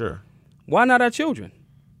states. Sure. Why not our children?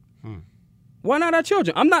 Why not our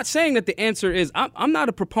children? I'm not saying that the answer is, I'm not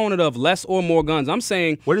a proponent of less or more guns. I'm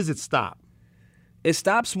saying... Where does it stop? It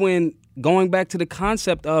stops when, going back to the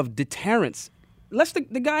concept of deterrence.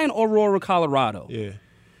 The guy in Aurora, Colorado. Yeah.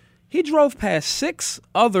 He drove past 6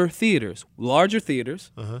 other theaters, larger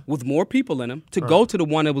theaters, with more people in them, to go to the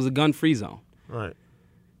one that was a gun-free zone. Right.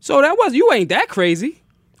 So you ain't that crazy.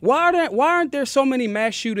 Why aren't there so many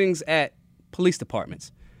mass shootings at police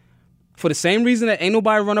departments? For the same reason that ain't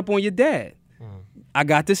nobody run up on your dad. I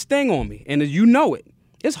got this thing on me, and you know it.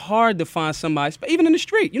 It's hard to find somebody, even in the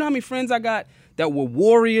street. You know how many friends I got that were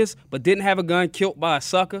warriors but didn't have a gun, killed by a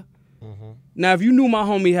sucker? Now, if you knew my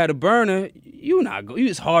homie had a burner,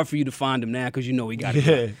 it's hard for you to find him now because you know he got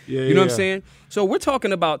it. You know what I'm saying? So we're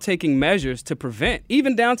talking about taking measures to prevent,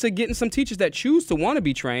 even down to getting some teachers that choose to want to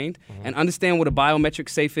be trained and understand what a biometric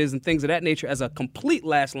safe is and things of that nature as a complete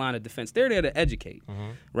last line of defense. They're there to educate,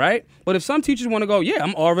 right? But if some teachers want to go,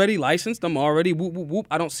 I'm already licensed, I'm already whoop, whoop, whoop,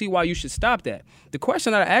 I don't see why you should stop that. The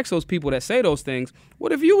question that I ask those people that say those things,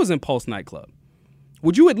 what if you was in Pulse nightclub?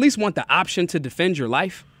 Would you at least want the option to defend your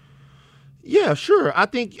life? Yeah, sure. I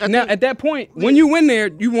think now at that point, when you win there,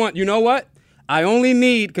 you know what? I only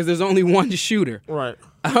need, because there's only one shooter. Right.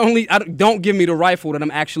 Don't give me the rifle that I'm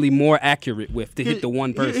actually more accurate with to hit the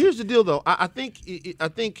one person. Here's the deal, though. I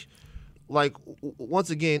think, like, once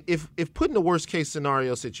again, if put in the worst case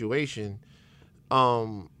scenario situation,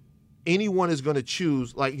 anyone is going to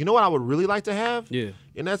choose. Like, you know what I would really like to have? Yeah.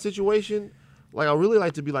 In that situation. Like, I really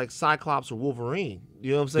like to be like Cyclops or Wolverine.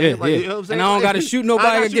 You know what I'm saying? Yeah, You know what I'm saying? And I don't got to shoot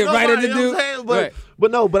nobody and get right at the dude. But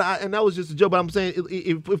that was just a joke. But I'm saying,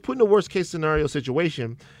 if put in the worst case scenario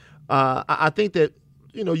situation, I think that,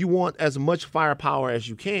 you want as much firepower as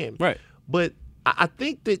you can. Right. But I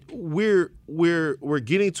think that we're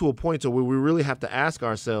getting to a point where we really have to ask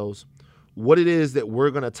ourselves what it is that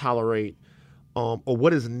we're going to tolerate, or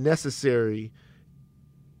what is necessary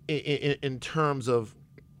in terms of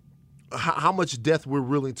how much death we're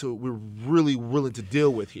really willing to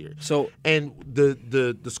deal with here. So, and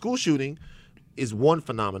the school shooting is one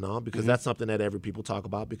phenomenon because that's something that every people talk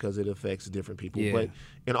about because it affects different people. Yeah. But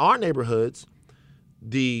in our neighborhoods,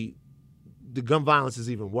 the gun violence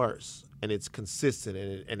is even worse, and it's consistent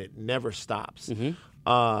and it never stops.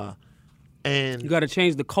 And you got to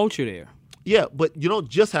change the culture there. Yeah, but you don't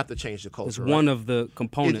just have to change the culture. It's one of the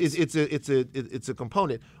components. It's a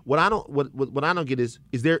component. What I don't get is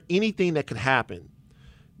there anything that could happen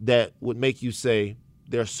that would make you say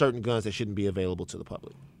there are certain guns that shouldn't be available to the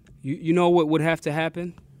public? You know what would have to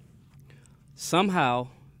happen? Somehow,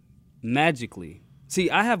 magically. See,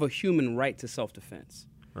 I have a human right to self-defense.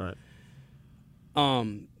 Right.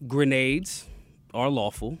 Grenades are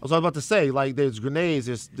lawful. I was about to say, like, there's grenades.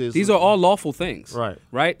 There's These are all lawful things. Right.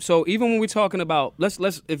 Right. So even when we're talking about,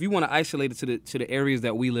 let's if you want to isolate it to the areas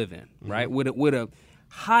that we live in, right, with the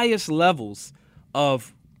highest levels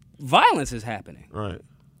of violence is happening. Right.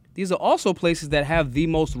 These are also places that have the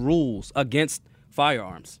most rules against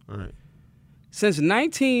firearms. Right. Since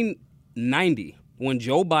 1990, when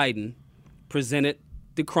Joe Biden presented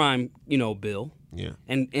the crime, bill,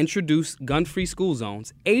 and introduced gun-free school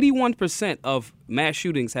zones, 81% of mass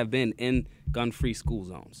shootings have been in gun-free school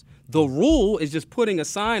zones. The rule is just putting a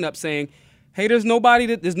sign up saying, "Hey, there's no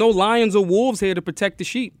lions or wolves here to protect the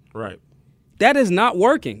sheep." Right. That is not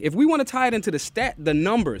working. If we want to tie it into the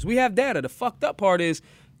numbers, we have data. The fucked up part is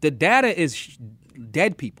the data is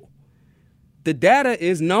dead people. The data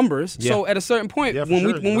is numbers. Yeah. So at a certain point,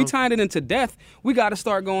 when we tie it into death, we got to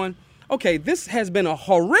start going, okay, this has been a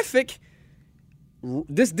horrific.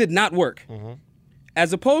 This did not work. Mm-hmm.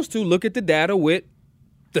 As opposed to look at the data with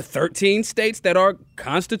the 13 states that are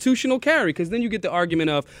constitutional carry, because then you get the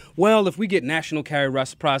argument of, well, if we get national carry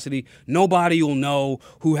reciprocity, nobody will know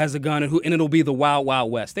who has a gun and it'll be the wild,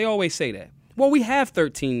 wild west. They always say that. Well, we have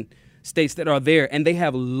 13 states that are there, and they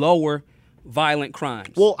have lower violent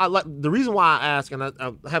crimes. Well, the reason why I ask, and I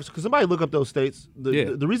have, because somebody look up those states.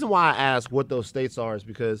 The reason why I ask what those states are is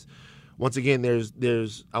because, once again,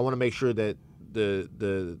 I want to make sure that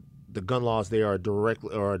the gun laws there are a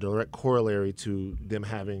direct corollary to them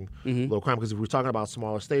having low crime. Because if we're talking about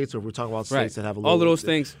smaller states, or if we're talking about states that have a low, all of those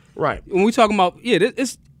things, right? When we talking about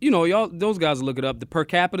it's y'all, those guys will look it up, the per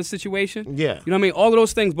capita situation. Yeah, you know what I mean, all of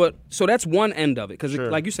those things. But so that's one end of it, because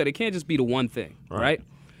like you said, it can't just be the one thing, right?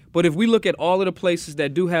 But if we look at all of the places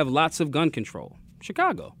that do have lots of gun control,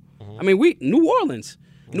 Chicago, I mean, New Orleans.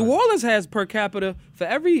 New Orleans has per capita for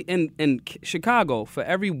in Chicago, for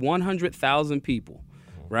every 100,000 people,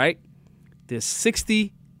 right? There's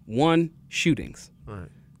 61 shootings. Right.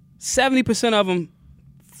 70% of them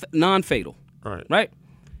non-fatal. Right?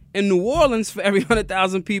 In New Orleans, for every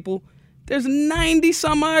 100,000 people, there's 90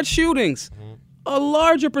 some odd shootings. Mm-hmm. A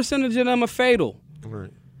larger percentage of them are fatal.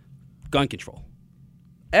 Right. Gun control.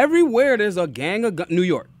 Everywhere there's a gang of New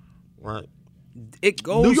York. Right. It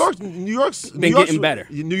goes. New York's getting better.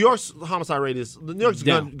 New York's homicide rate is New York's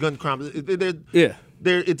gun crime.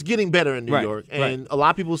 It's getting better in New York, and a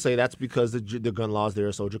lot of people say that's because the gun laws there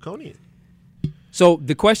are so draconian. So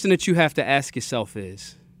the question that you have to ask yourself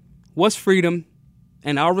is, what's freedom,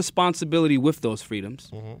 and our responsibility with those freedoms,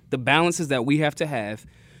 the balances that we have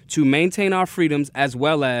to maintain our freedoms, as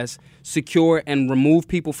well as secure and remove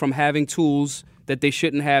people from having tools that they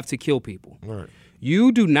shouldn't have to kill people. Right.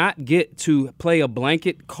 You do not get to play a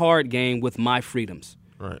blanket card game with my freedoms.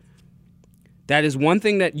 Right. That is one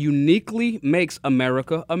thing that uniquely makes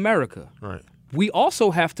America America. Right. We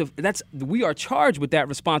also have to, we are charged with that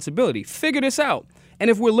responsibility. Figure this out.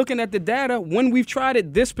 And if we're looking at the data, when we've tried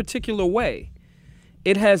it this particular way,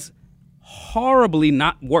 it has horribly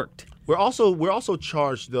not worked. We're also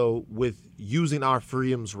charged, though, with using our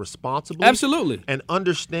freedoms responsibly. Absolutely. And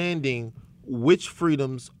understanding which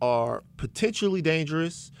freedoms are potentially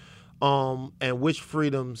dangerous, and which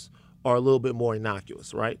freedoms are a little bit more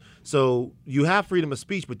innocuous, right? So you have freedom of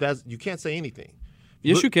speech, but you can't say anything.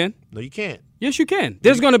 Yes, you can. No, you can't. Yes, you can.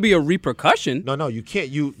 There's going to be a repercussion. No, you can't.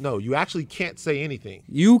 You actually can't say anything.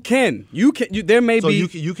 You can. There may be.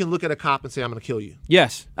 So you can look at a cop and say, "I'm going to kill you."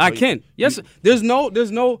 Yes, I can. Yes, there's no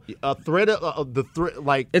a threat of the threat,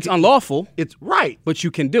 like it's unlawful. It's right, but you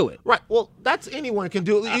can do it. Right. Well, that's anyone can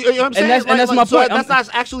do it. You know what I'm saying? And that's my point. That's not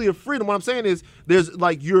actually a freedom. What I'm saying is, there's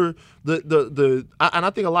like and I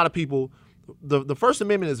think a lot of people, the First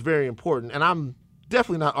Amendment is very important, and I'm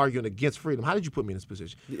definitely not arguing against freedom. How did you put me in this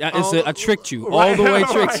position? I tricked you all the way.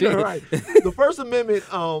 Tricked you. Right. The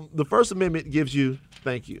First Amendment gives you.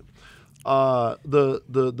 Thank you.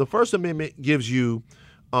 The First Amendment gives you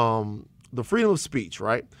the freedom of speech,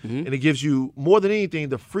 right? Mm-hmm. And it gives you, more than anything,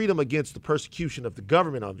 the freedom against the persecution of the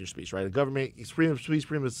government of your speech, right? The government, freedom of speech,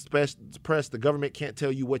 freedom of press. The government can't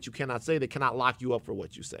tell you what you cannot say. They cannot lock you up for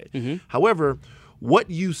what you say. Mm-hmm. However, what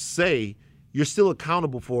you say, you're still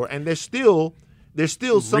accountable for, and there's still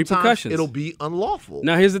sometimes it'll be unlawful.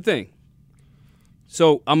 Now, here's the thing.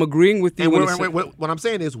 So I'm agreeing with you. What I'm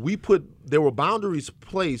saying is, there were boundaries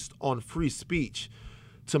placed on free speech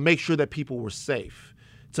to make sure that people were safe,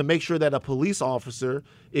 to make sure that a police officer,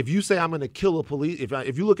 if you say I'm going to kill a police,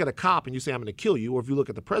 if you look at a cop and you say I'm going to kill you, or if you look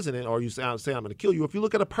at the president or you say I'm going to kill you, or if you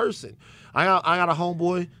look at a person, I got a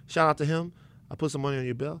homeboy, shout out to him, I put some money on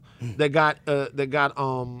your bill, that got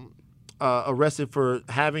arrested for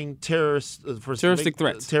having terroristic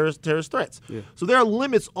threats. Terrorist threats. Yeah. So there are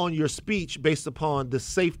limits on your speech based upon the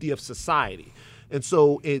safety of society. And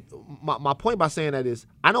so my point by saying that is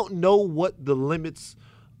I don't know what the limits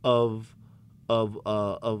of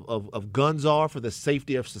guns are for the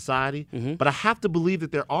safety of society, but I have to believe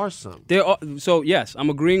that there are some. So yes, I'm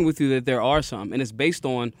agreeing with you that there are some, and it's based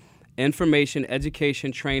on information,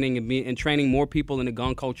 education, training, and training more people in the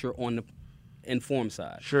gun culture on the informed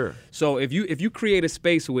side. Sure. So if you create a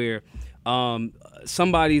space where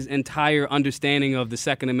somebody's entire understanding of the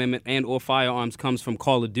Second Amendment and or firearms comes from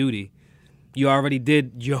Call of Duty, you already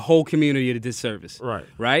did your whole community a disservice. Right.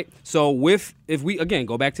 Right? So if we, again,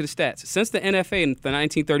 go back to the stats, since the NFA in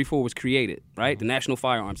 1934 was created, right, the National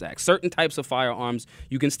Firearms Act, certain types of firearms,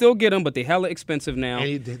 you can still get them, but they're hella expensive now.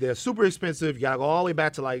 And they're super expensive. You got to go all the way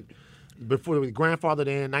back to like before the grandfather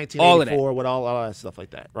in 1984 with all that stuff like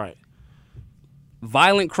that. Right.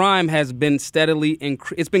 Violent crime has been steadily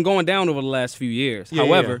it's been going down over the last few years.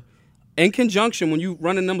 However, in conjunction, when you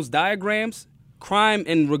run in those diagrams, crime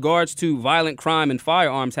in regards to violent crime and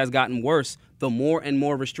firearms has gotten worse the more and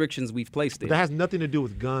more restrictions we've placed there. But that has nothing to do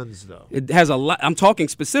with guns, though. It has a lot. I'm talking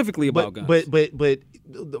specifically about guns. But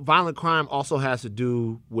the violent crime also has to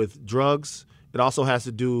do with drugs. It also has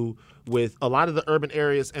to do with a lot of the urban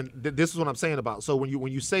areas, and this is what I'm saying about. So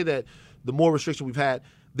when you say that the more restriction we've had,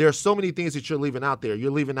 there are so many things that you're leaving out there. You're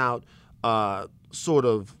leaving out sort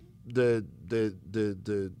of the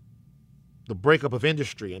breakup of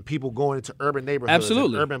industry and people going into urban neighborhoods,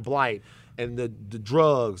 absolutely, and urban blight, and the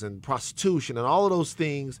drugs and prostitution and all of those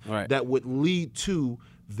things that would lead to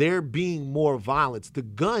there being more violence. The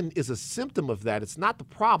gun is a symptom of that. It's not the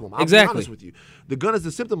problem. I'll be honest with you. The gun is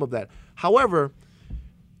a symptom of that. However,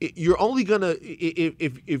 you're only gonna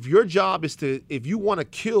if your job is if you want to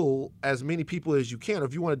kill as many people as you can, or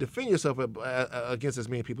if you want to defend yourself against as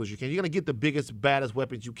many people as you can, you're gonna get the biggest, baddest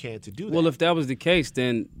weapons you can to do that. Well, if that was the case,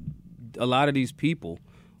 then a lot of these people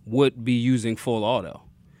would be using full auto,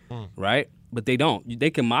 right? But they don't. They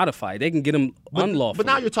can modify. They can get them unlawfully.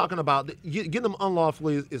 But now you're talking about getting them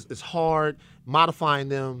unlawfully is hard. Modifying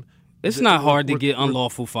them. It's not hard to get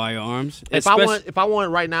unlawful firearms. If I wanted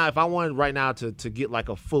right now to get like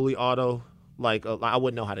a fully auto, like I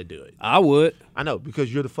wouldn't know how to do it. I would. I know,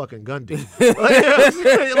 because you're the fucking gun dude.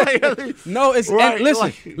 No, it's right,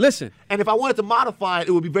 listen. And if I wanted to modify it,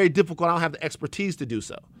 it would be very difficult. I don't have the expertise to do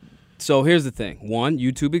so. So here's the thing. One,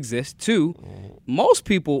 YouTube exists. Two, most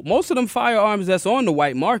of them firearms that's on the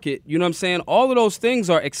white market, you know what I'm saying? All of those things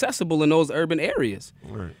are accessible in those urban areas.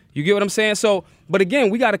 Right. You get what I'm saying? So, but again,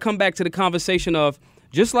 we got to come back to the conversation of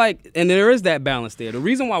just like, and there is that balance there. The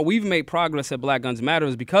reason why we've made progress at Black Guns Matter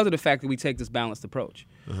is because of the fact that we take this balanced approach.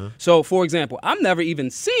 So, for example, I'm never even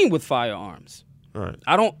seen with firearms. Right.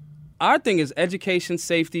 Our thing is education,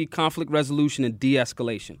 safety, conflict resolution, and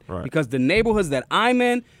de-escalation. Right. Because the neighborhoods that I'm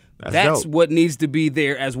in, that's what needs to be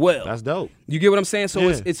there as well. That's dope. You get what I'm saying? So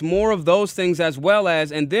it's more of those things as well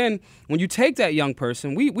as, and then when you take that young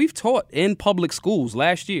person, we've taught in public schools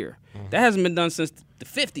last year. That hasn't been done since the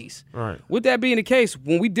 50s. Right. With that being the case,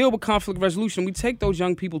 when we deal with conflict resolution, we take those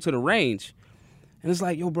young people to the range, and it's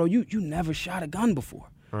like, yo, bro, you never shot a gun before.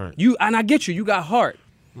 Right. And I get you got heart.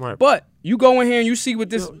 Right. But you go in here and you see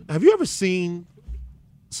what this. Have you ever seen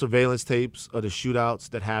surveillance tapes of the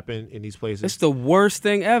shootouts that happen in these places? It's the worst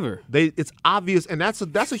thing ever. It's obvious, and that's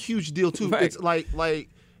a huge deal too. Right. It's like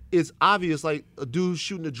it's obvious, like a dude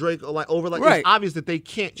shooting a Drake or right. It's obvious that they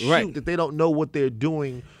can't shoot, right. that they don't know what they're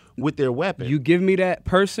doing with their weapon. You give me that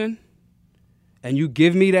person, and you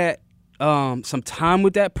give me that some time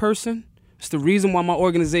with that person. It's the reason why my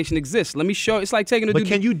organization exists. Let me show. It's like taking a. But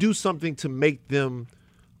can you do something to make them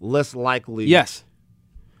less likely? Yes.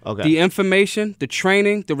 Okay. The information, the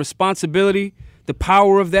training, the responsibility, the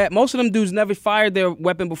power of that. Most of them dudes never fired their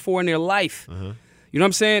weapon before in their life. You know what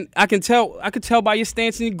I'm saying? I could tell by your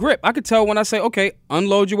stance and your grip. I could tell when I say, okay,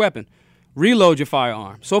 unload your weapon, reload your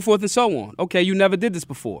firearm, so forth and so on. Okay, you never did this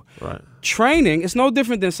before. Right. Training is no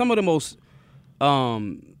different than some of the most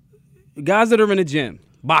guys that are in the gym,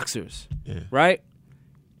 boxers, right?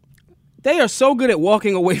 They are so good at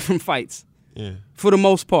walking away from fights. Yeah. For the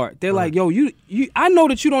most part. They're like, yo, you I know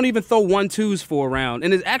that you don't even throw 1-2s for a round,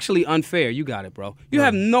 and it's actually unfair. You got it, bro. You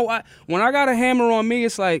have when I got a hammer on me,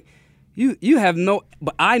 it's like you have no,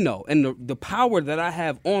 but I know, and the power that I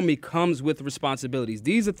have on me comes with responsibilities.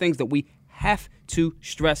 These are things that we have to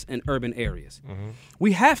stress in urban areas.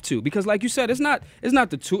 We have to, because like you said, it's not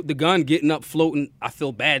the gun getting up floating, I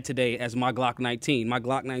feel bad today as my Glock 19. My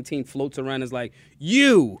Glock 19 floats around as like,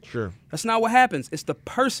 you. Sure. That's not what happens. It's the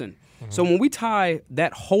person. So when we tie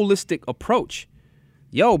that holistic approach,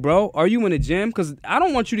 yo, bro, are you in a gym? Because I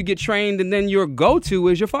don't want you to get trained and then your go-to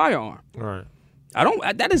is your firearm. Right.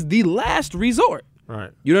 That is the last resort. Right.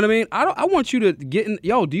 You know what I mean? I want you to get in.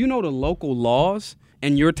 Yo, do you know the local laws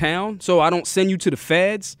in your town so I don't send you to the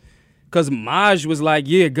feds? Because Maj was like,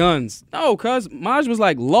 yeah, guns. No, because Maj was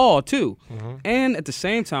like law too. And at the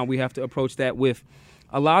same time, we have to approach that with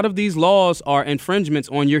a lot of these laws are infringements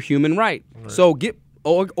on your human right. So get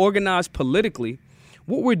organized politically.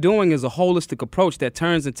 What we're doing is a holistic approach that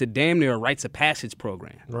turns into damn near a rites of passage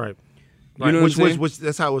program. Right. You know what I'm saying? Which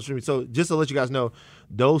that's how it was for me. So just to let you guys know,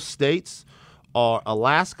 those states are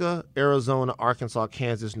Alaska, Arizona, Arkansas,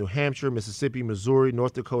 Kansas, New Hampshire, Mississippi, Missouri,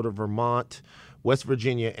 North Dakota, Vermont, West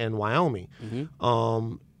Virginia, and Wyoming.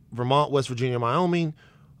 Vermont, West Virginia, and Wyoming,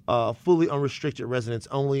 fully unrestricted residents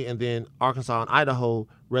only, and then Arkansas and Idaho,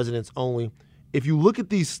 residents only. If you look at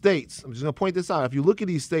these states, I'm just going to point this out. If you look at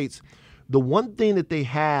these states, the one thing that they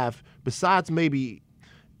have, besides maybe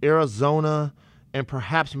Arizona and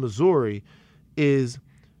perhaps Missouri, is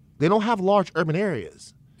they don't have large urban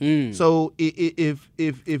areas. So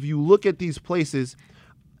if you look at these places,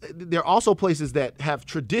 there are also places that have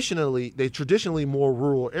traditionally more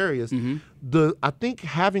rural areas. I think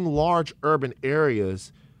having large urban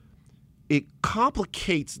areas, it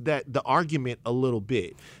complicates the argument a little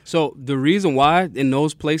bit. So the reason why in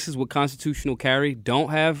those places with constitutional carry don't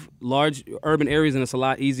have large urban areas, and it's a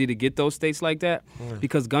lot easier to get those states like that,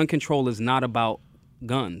 because gun control is not about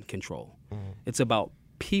gun control. It's about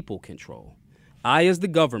people control. I, as the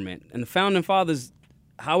government, and the founding fathers,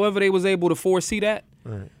 however they was able to foresee that,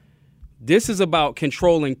 this is about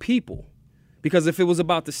controlling people. Because if it was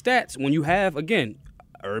about the stats, when you have, again,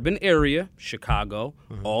 urban area, Chicago,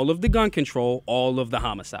 all of the gun control, all of the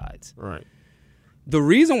homicides. Right. The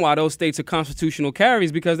reason why those states are constitutional carry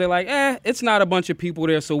is because they're like, it's not a bunch of people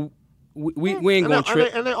there, so we ain't going to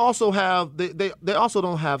trip. And they also have, they also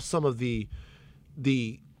don't have some of the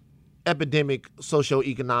epidemic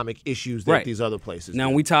socioeconomic issues that these other places now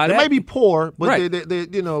do. they they may be poor, but they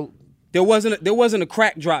you know, there wasn't a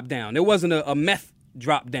crack drop down, there wasn't a meth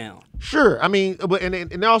drop down. Sure, I mean, but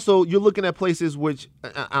and also you're looking at places which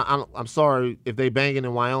I'm sorry if they banging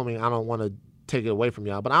in Wyoming, I don't want to take it away from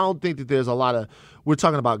y'all, but I don't think that there's a lot of, we're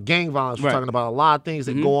talking about gang violence, we're talking about a lot of things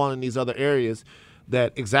that go on in these other areas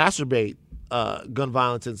that exacerbate gun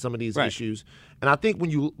violence and some of these issues. And I think when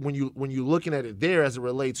you're looking at it there as it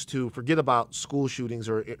relates to, forget about school shootings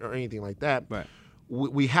or anything like that,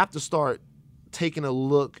 we have to start taking a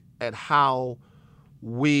look at how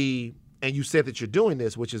we, and you said that you're doing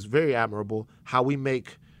this, which is very admirable, how we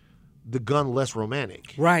make the gun less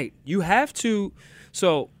romantic. Right. You have to.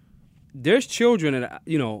 So there's children,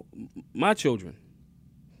 and my children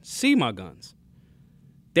see my guns.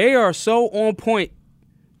 They are so on point.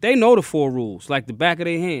 They know the 4 rules like the back of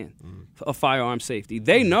their hand of firearm safety.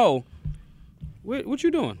 They know what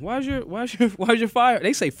you doing. Why's your fire?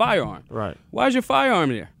 They say firearm. Right. Why's your firearm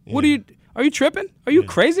there? What are you tripping? Are you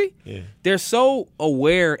crazy? Yeah. They're so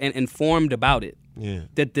aware and informed about it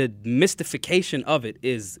that the mystification of it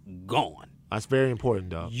is gone. That's very important,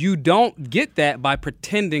 dog. You don't get that by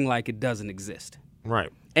pretending like it doesn't exist. Right.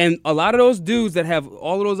 And a lot of those dudes that have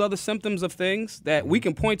all of those other symptoms of things that we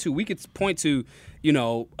could point to,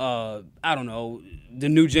 I don't know, the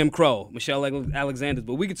new Jim Crow, Michelle Alexander,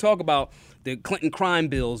 but we could talk about the Clinton crime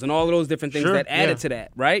bills and all of those different things that added to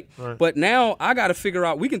that, right? But now I got to figure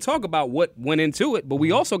out, we can talk about what went into it, but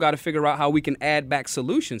we also got to figure out how we can add back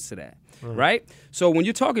solutions to that, right? So when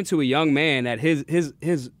you're talking to a young man that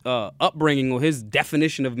his upbringing or his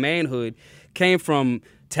definition of manhood came from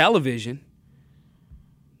television,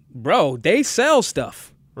 bro, they sell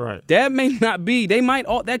stuff. Right. That may not be.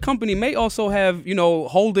 That company may also have,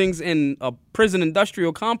 holdings in a prison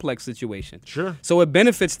industrial complex situation. Sure. So it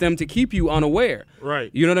benefits them to keep you unaware. Right.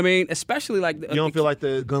 You know what I mean? Especially like you don't feel like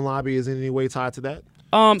the gun lobby is in any way tied to that?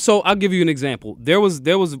 So I'll give you an example. There was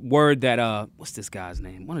word that what's this guy's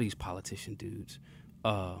name? One of these politician dudes,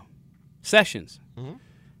 Sessions,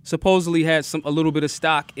 supposedly had a little bit of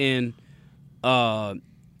stock in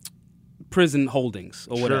prison holdings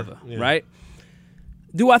or whatever, right?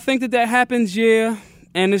 Do I think that happens? Yeah.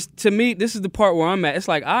 And to me, this is the part where I'm at. It's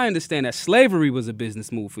like, I understand that slavery was a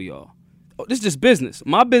business move for y'all. This is just business.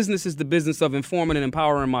 My business is the business of informing and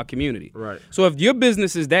empowering my community. Right. So if your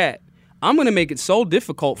business is that, I'm going to make it so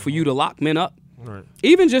difficult for you to lock men up. Right.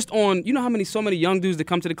 Even just on, so many young dudes that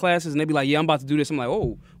come to the classes and they be like, yeah, I'm about to do this. I'm like,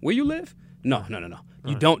 oh, where you live? No.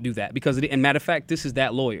 You don't do that because, and matter of fact, this is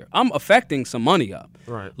that lawyer. I'm affecting some money up.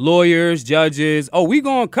 Right. Lawyers, judges. Oh, we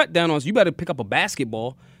going to cut down on. So you better pick up a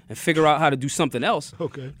basketball and figure out how to do something else.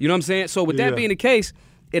 Okay. You know what I'm saying? So with that being the case,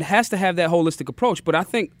 it has to have that holistic approach. But I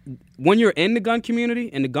think when you're in the gun community,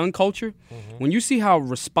 in the gun culture, when you see how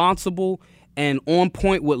responsible and on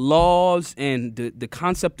point with laws and the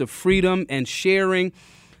concept of freedom and sharing,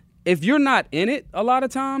 if you're not in it, a lot of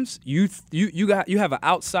times you have an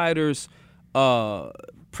outsider's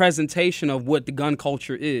presentation of what the gun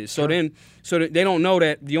culture is. So that they don't know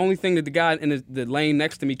that the only thing that the guy in the lane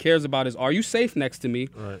next to me cares about is, are you safe next to me?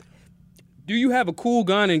 Right. Do you have a cool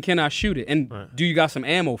gun and can I shoot it? And do you got some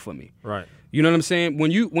ammo for me? Right. You know what I'm saying?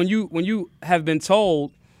 When you have been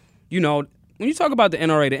told, when you talk about the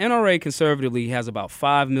NRA conservatively has about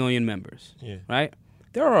 5 million members. Yeah. Right?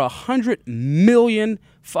 There are 100 million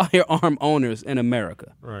firearm owners in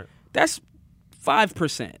America. Right. That's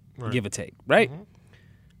 5%, give or take, right? Mm-hmm.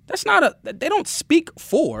 That's not they don't speak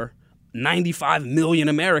for 95 million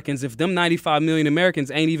Americans if them 95 million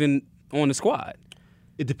Americans ain't even on the squad.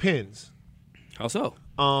 It depends. How so?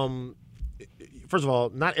 First of all,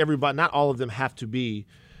 not all of them have to be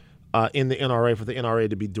in the NRA for the NRA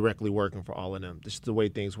to be directly working for all of them. This is the way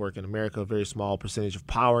things work in America. A very small percentage of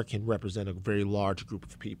power can represent a very large group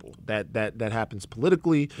of people. That happens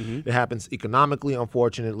politically. Mm-hmm. It happens economically,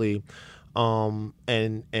 unfortunately, and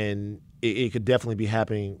it could definitely be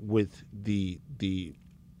happening with the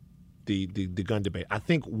gun debate. I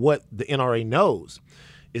think what the NRA knows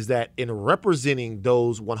is that in representing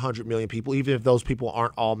those 100 million people, even if those people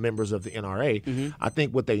aren't all members of the NRA, I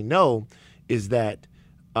think what they know is that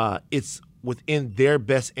it's within their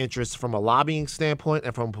best interest from a lobbying standpoint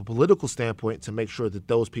and from a political standpoint to make sure that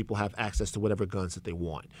those people have access to whatever guns that they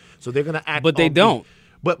want. So they're going to act. But they don't.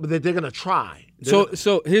 But they're going to try.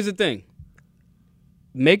 So here's the thing.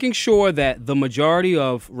 Making sure that the majority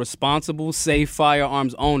of responsible, safe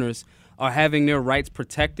firearms owners are having their rights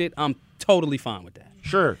protected, I'm totally fine with that.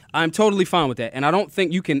 Sure. I'm totally fine with that. And I don't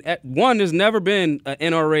think you can, one, there's never been an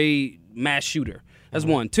NRA mass shooter. That's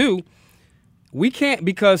one. Two, we can't,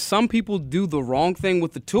 because some people do the wrong thing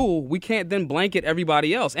with the tool, we can't then blanket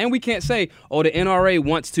everybody else. And we can't say, oh, the NRA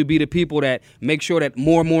wants to be the people that make sure that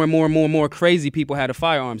more crazy people have the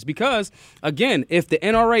firearms. Because, again, if the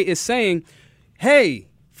NRA is saying, hey,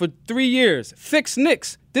 for 3 years, fix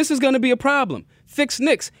NICS, this is going to be a problem. Fix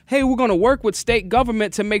NICS. Hey, we're going to work with state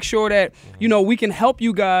government to make sure that, we can help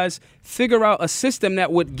you guys figure out a system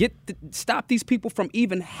that would stop these people from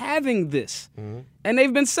even having this. Mm-hmm. And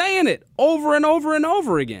they've been saying it over and over and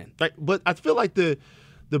over again. But I feel like the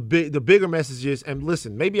bigger message is, and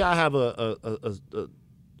listen, maybe I have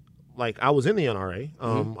like I was in the NRA.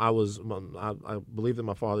 I believe that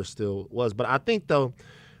my father still was. But I think, though,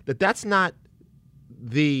 that's not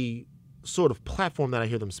the sort of platform that I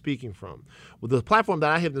hear them speaking from. With the platform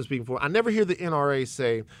that I hear them speaking for, I never hear the NRA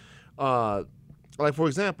say, like, for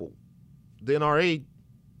example, the NRA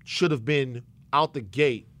should have been out the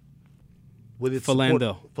gate with its support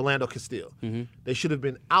of Philando Castile. Mm-hmm. They should have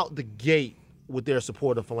been out the gate with their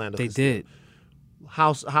support of Philando Castile. They did.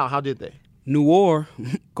 How did they? Noir,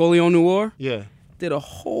 Coleon Noir, did a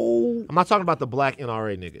whole... I'm not talking about the black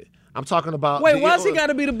NRA nigga. I'm talking about... Wait, why's he got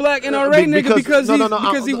to be the black NRA nigga?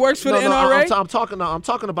 Because he works for the NRA? I'm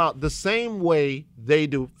talking about the same way they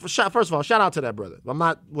do. First of all, shout out to that brother. I'm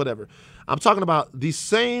not whatever. I'm talking about the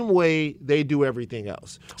same way they do everything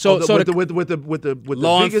else. With the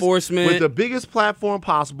law enforcement, with the biggest platform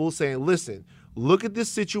possible, saying, listen, look at this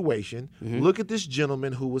situation. Mm-hmm. Look at this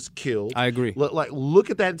gentleman who was killed. I agree. Look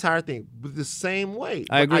at that entire thing the same way.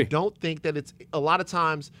 I agree. I don't think that it's a lot of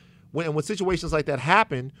times when situations like that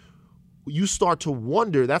happen, you start to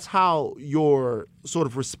wonder. That's how your sort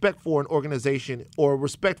of respect for an organization or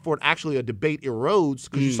respect for actually a debate erodes,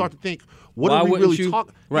 because you start to think, what are we really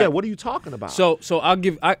talking? Right. Yeah, what are you talking about? So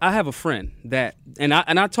I have a friend that, and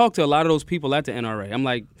I talk to a lot of those people at the NRA. I'm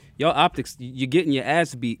like, y'all optics, you're getting your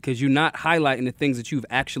ass beat because you're not highlighting the things that you've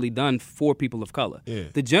actually done for people of color. Yeah.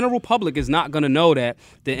 The general public is not going to know that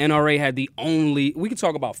the NRA had we can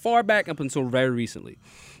talk about far back up until very recently.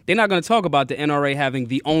 They're not going to talk about the NRA having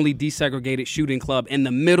the only desegregated shooting club in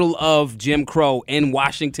the middle of Jim Crow in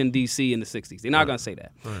Washington, D.C. in the 60s. They're not going to say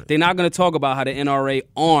that. Right. They're not going to talk about how the NRA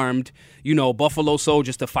armed, Buffalo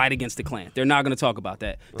soldiers to fight against the Klan. They're not going to talk about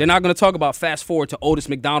that. Right. They're not going to talk about fast forward to Otis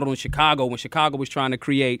McDonald in Chicago when Chicago was trying to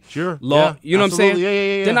create law. Yeah, what I'm saying?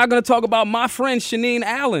 Yeah. They're not going to talk about my friend Shaneen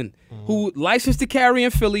Allen, who licensed to carry in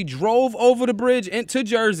Philly, drove over the bridge into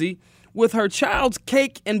Jersey with her child's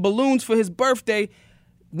cake and balloons for his birthday,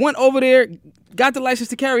 went over there, got the license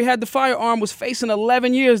to carry, had the firearm, was facing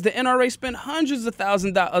 11 years. The NRA spent hundreds of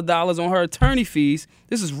thousands of dollars on her attorney fees.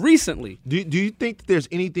 This is recently. Do you think there's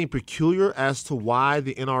anything peculiar as to why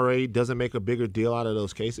the NRA doesn't make a bigger deal out of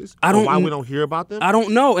those cases? Why we don't hear about them? I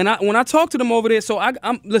don't know. And when I talk to them over there, so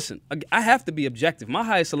listen, I have to be objective. My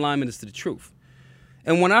highest alignment is to the truth.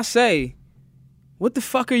 And when I say, what the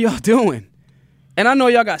fuck are y'all doing? And I know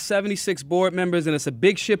y'all got 76 board members, and it's a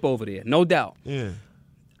big ship over there, no doubt. Yeah.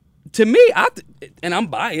 To me, and I'm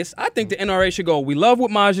biased, I think the NRA should go, we love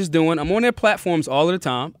what Maj is doing. I'm on their platforms all of the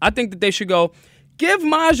time. I think that they should go, give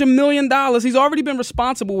Maj $1 million. He's already been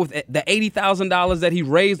responsible with the $80,000 that he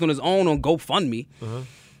raised on his own on GoFundMe.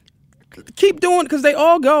 Uh-huh. Keep doing it, because they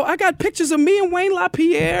all go, I got pictures of me and Wayne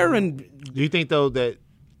LaPierre. And do you think, though, that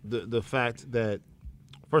the fact that,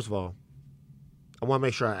 first of all, I want to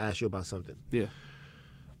make sure I ask you about something. Yeah.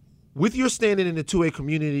 With your standing in the 2A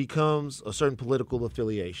community comes a certain political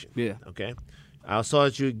affiliation. Yeah. Okay. I saw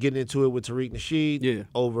that you're getting into it with Tariq Nasheed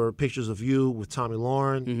over pictures of you with Tomi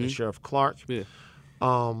Lahren and Sheriff Clarke. Yeah.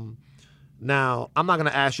 Now, I'm not going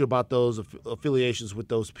to ask you about those affiliations with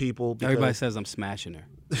those people. Everybody says I'm smashing her.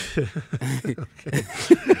 Okay.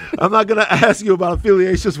 I'm not going to ask you about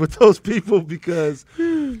affiliations with those people because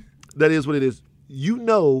that is what it is. You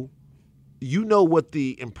know what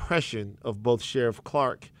the impression of both Sheriff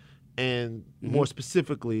Clarke and more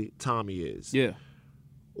specifically Tomi is. Yeah.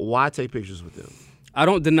 Why take pictures with them? I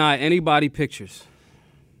don't deny anybody pictures.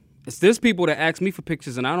 There's people that ask me for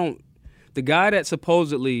pictures, and I don't. The guy that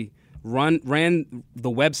supposedly ran the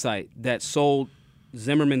website that sold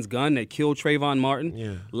Zimmerman's gun that killed Trayvon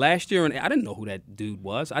Martin last year, and I didn't know who that dude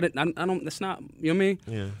was. I don't. That's not. You know what I mean?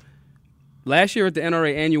 Yeah. Last year at the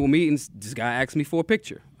NRA annual meetings, this guy asked me for a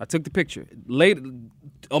picture. I took the picture. Later,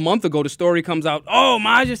 a month ago, the story comes out, oh,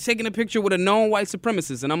 Maj just taking a picture with a known white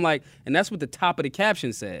supremacist. And I'm like, and that's what the top of the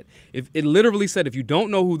caption said. It literally said, if you don't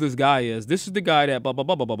know who this guy is, this is the guy that blah, blah,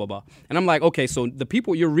 blah, blah, blah, blah, blah. And I'm like, okay, so the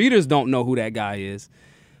people, your readers don't know who that guy is.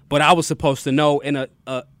 But I was supposed to know in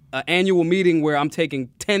a annual meeting where I'm taking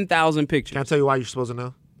 10,000 pictures. Can I tell you why you're supposed to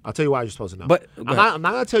know? I'll tell you why you're supposed to know. But I'm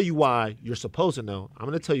not going to tell you why you're supposed to know. I'm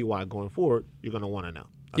going to tell you why going forward you're going to want to know.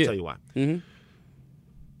 I'll tell you why. Mm-hmm.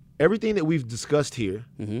 Everything that we've discussed here,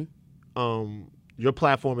 your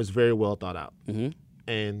platform is very well thought out. Mm-hmm.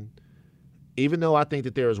 And even though I think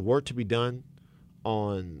that there is work to be done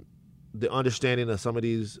on the understanding of some of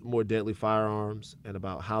these more deadly firearms and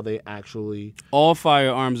about how they actually... All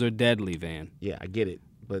firearms are deadly, Van. Yeah, I get it.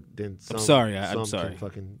 But then some... I'm sorry. Can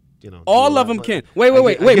fucking... all of them can.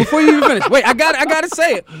 Wait. Before you even finish. Wait, I got to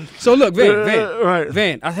say it. So look,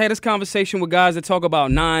 Van, I had this conversation with guys that talk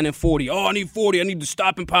about 9 and 40. Oh, I need 40. I need the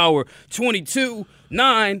stopping power. 22,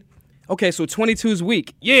 9. Okay, so 22 is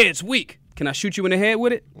weak. Yeah, it's weak. Can I shoot you in the head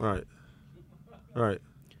with it? Right.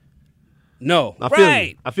 No.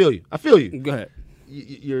 I feel you. Go ahead.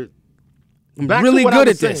 I'm really good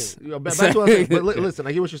at this. Back to what I'm saying. But listen,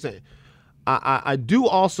 I get what you're saying. I do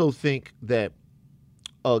also think that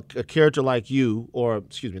a character like you, or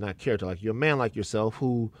excuse me, not a character like you, a man like yourself,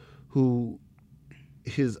 who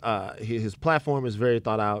his platform is very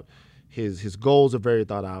thought out, his goals are very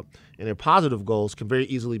thought out, and their positive goals can very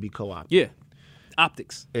easily be co-opted. Yeah,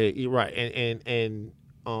 optics. Right, and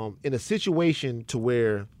in a situation to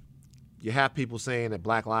where you have people saying that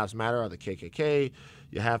Black Lives Matter or the KKK.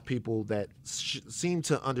 You have people that seem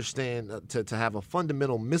to understand, to have a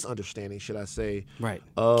fundamental misunderstanding, should I say, right?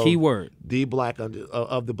 Of Keyword. The black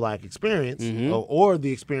experience, or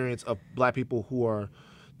the experience of black people who are.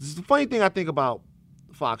 This is the funny thing I think about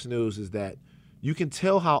Fox News is that you can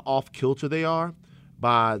tell how off kilter they are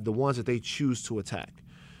by the ones that they choose to attack.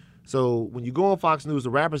 So when you go on Fox News, the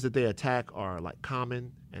rappers that they attack are like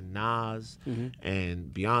Common and Nas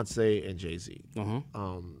and Beyonce and Jay-Z.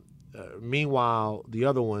 Meanwhile, the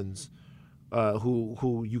other ones,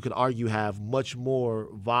 who you could argue have much more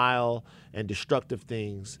vile and destructive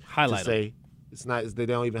things to say, they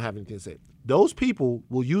don't even have anything to say. Those people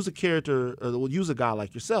will use a character, or will use a guy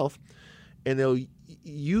like yourself, and they'll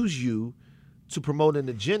use you to promote an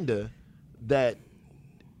agenda that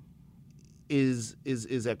is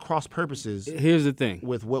at cross purposes. Here's the thing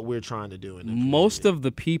with what we're trying to do. Most of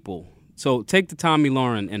the people. So take the Tomi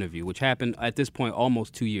Lahren interview, which happened at this point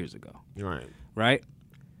almost 2 years ago. Right?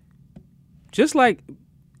 Just like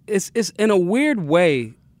it's in a weird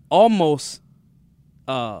way almost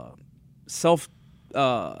you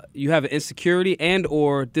have an insecurity and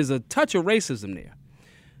or there's a touch of racism there.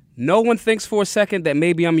 No one thinks for a second that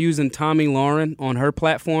maybe I'm using Tomi Lahren on her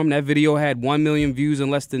platform. That video had 1 million views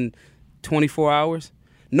in less than 24 hours.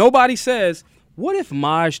 Nobody says, what if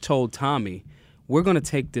Maj told Tomi, we're going to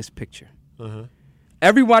take this picture.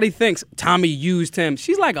 Everybody thinks Tommy used him.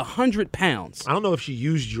 She's like 100 pounds. I don't know if she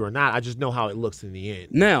used you or not. I just know how it looks in the end.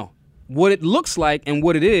 Now, what it looks like and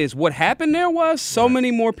what it is, what happened there was so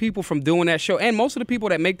many more people from doing that show, and most of the people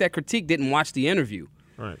that make that critique didn't watch the interview.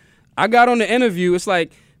 Right. I got on the interview. It's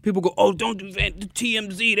like people go, "Oh, don't do that, the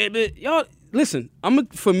TMZ." Y'all, listen.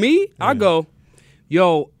 I go,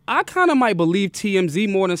 yo, I kind of might believe TMZ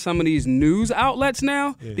more than some of these news outlets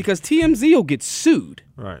now because TMZ will get sued.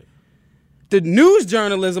 Right. The news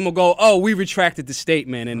journalism will go, "Oh, we retracted the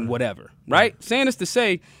statement and whatever." Right? Saying this to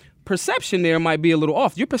say, perception there might be a little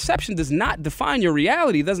off. Your perception does not define your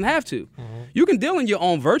reality. It doesn't have to. You can deal in your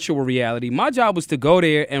own virtual reality. My job was to go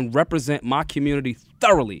there and represent my community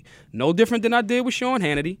thoroughly. No different than I did with Sean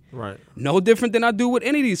Hannity. Right. No different than I do with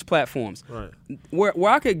any of these platforms. Right.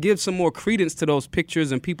 Where I could give some more credence to those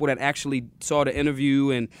pictures and people that actually saw the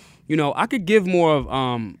interview, and I could give more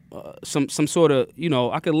of some sort of,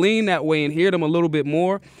 I could lean that way and hear them a little bit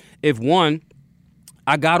more if, one,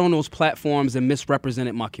 I got on those platforms and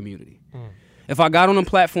misrepresented my community. If I got on them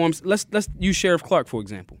platforms, let's use Sheriff Clarke, for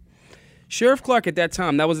example. Sheriff Clarke at that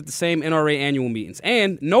time, that was at the same NRA annual meetings.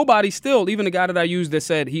 And nobody still, even the guy that I used that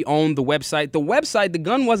said he owned the website, the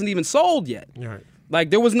gun wasn't even sold yet. Right. Like,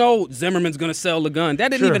 there was no Zimmerman's going to sell the gun.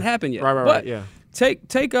 That didn't even happen yet. Right, yeah. Take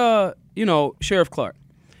Sheriff Clarke.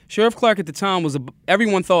 Sheriff Clarke at the time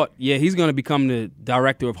everyone thought, he's going to become the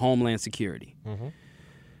director of Homeland Security.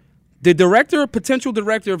 The potential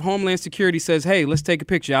director of Homeland Security says, "Hey, let's take a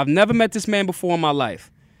picture. I've never met this man before in my life.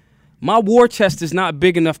 My war chest is not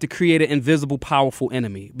big enough to create an invisible, powerful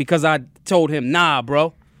enemy," because I told him, "Nah,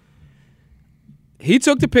 bro." He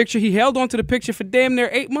took the picture. He held onto the picture for damn near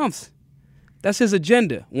 8 months. That's his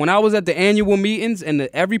agenda. When I was at the annual meetings and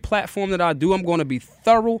every platform that I do, I'm going to be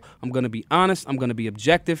thorough. I'm going to be honest. I'm going to be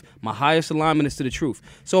objective. My highest alignment is to the truth.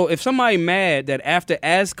 So if somebody mad that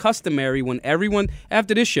as customary,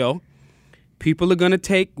 after this show, we're going to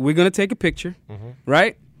take a picture,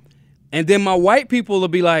 right? And then my white people will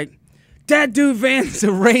be like, "That dude Van's a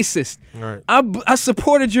racist. Right. I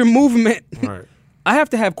supported your movement." Right. I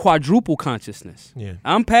have to have quadruple consciousness. Yeah.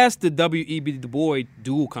 I'm past the W.E.B. Du Bois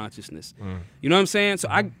dual consciousness. You know what I'm saying? So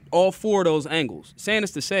I all four of those angles. Saying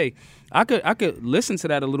this to say, I could listen to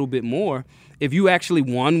that a little bit more if you actually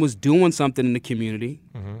was doing something in the community.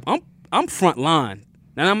 I'm front line,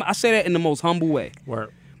 and I say that in the most humble way.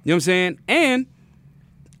 Word. You know what I'm saying? And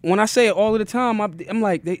when I say it all of the time, I'm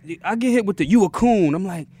like, I get hit with the "you a coon." I'm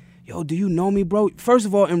like, yo, do you know me, bro? First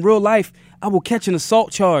of all, in real life, I will catch an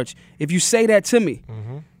assault charge if you say that to me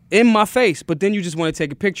in my face, but then you just want to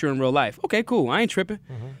take a picture in real life. Okay, cool. I ain't tripping.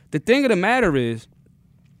 The thing of the matter is,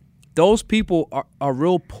 those people are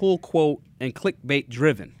real pull quote and clickbait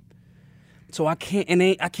driven. So I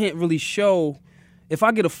can't really show. If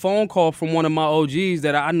I get a phone call from one of my OGs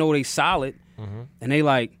that I know they solid, and they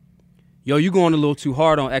like, yo, you going a little too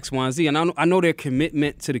hard on X, Y, and Z, and I know their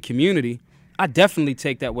commitment to the community, I definitely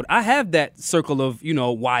take that with. I have that circle of,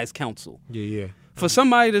 wise counsel. Yeah. For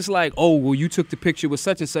somebody that's like, "Oh, well, you took the picture with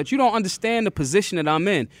such and such," you don't understand the position that I'm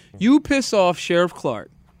in. You piss off Sheriff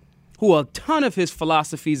Clarke, who a ton of his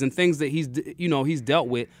philosophies and things that he's dealt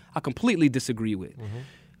with, I completely disagree with.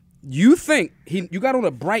 You think you got on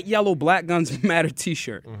a bright yellow Black Guns Matter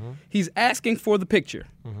T-shirt. He's asking for the picture,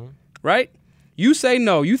 right? You say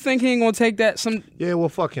no. You think he ain't gonna take that? Yeah, well,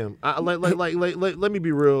 fuck him. Let me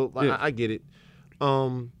be real. I get it.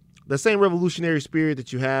 The same revolutionary spirit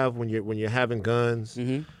that you have when you're having guns,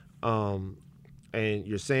 and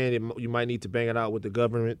you're saying you might need to bang it out with the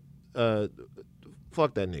government.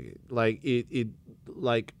 Fuck that nigga.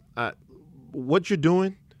 What you're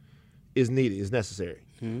doing is needed. Is necessary.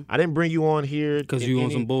 I didn't bring you on here because you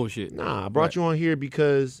on some bullshit. Nah, I brought you on here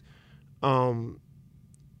because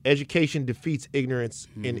education defeats ignorance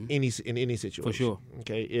in any situation. For sure.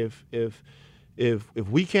 Okay, if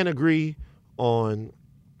we can't agree on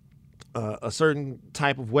a certain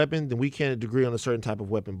type of weapon, then we can't agree on a certain type of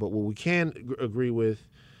weapon. But what we can agree with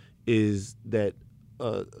is that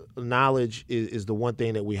knowledge is the one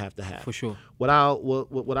thing that we have to have. For sure. What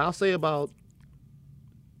I'll say about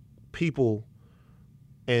people,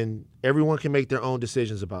 and everyone can make their own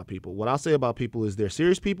decisions about people. What I'll say about people is they're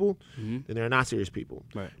serious people, then they're not serious people.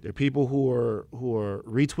 Right. They're people who are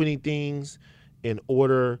retweeting things in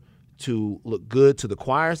order to look good to the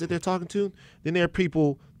choirs that they're talking to. Then there are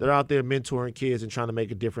people that are out there mentoring kids and trying to make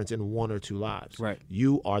a difference in one or two lives. Right.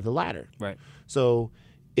 You are the latter. Right. So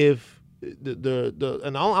if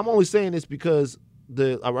and I'm only saying this because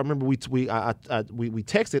I remember we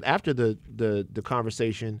texted after the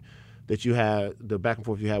conversation that you had, the back and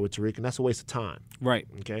forth you had with Tariq, and that's a waste of time. Right.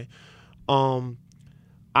 Okay.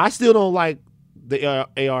 I still don't like the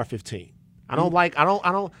AR-15. I don't like. I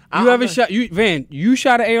don't. You ever shot? Van, you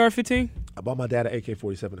shot an AR-15? I bought my dad an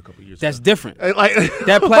AK-47 a couple years That's ago. different. Like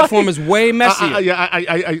that platform is way messier.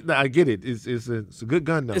 I get it. It's a good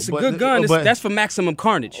gun though. It's a good gun. That's for maximum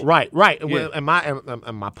carnage. Right. Yeah. And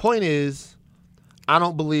my point is, I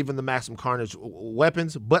don't believe in the maximum carnage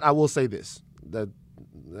weapons. But I will say this: that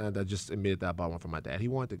I just admitted that I bought one for my dad. He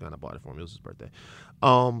wanted the gun. I bought it for him. It was his birthday.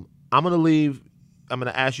 I'm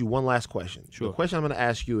gonna ask you one last question. Sure. The question I'm gonna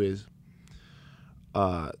ask you is,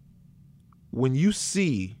 when you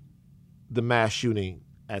see the mass shooting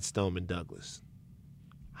at Stoneman Douglas,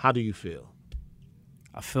 how do you feel?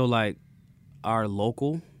 I feel like our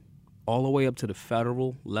local, all the way up to the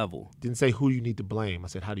federal level. Didn't say who you need to blame. I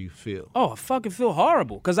said, how do you feel? Oh, I fucking feel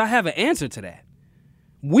horrible because I have an answer to that.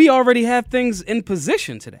 We already have things in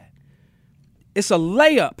position to that. It's a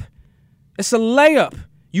layup. It's a layup.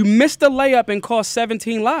 You missed a layup and cost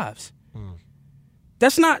 17 lives.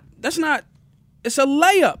 That's not, it's a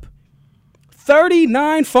layup.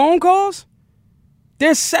 39 phone calls?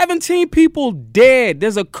 There's 17 people dead.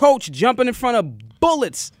 There's a coach jumping in front of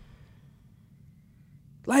bullets.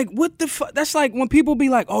 Like, what the fuck? That's like when people be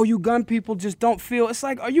like, oh, you gun people just don't feel. It's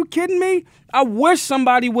like, are you kidding me? I wish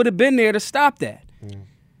somebody would have been there to stop that.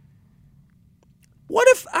 What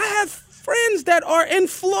if I have friends that are in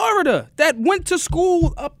Florida that went to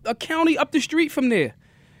school up a county up the street from there?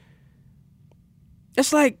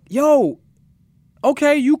 It's like, yo,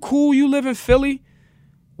 okay, you cool, you live in Philly.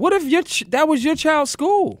 What if that was your child's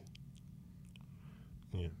school?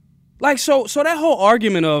 Yeah. Like, so that whole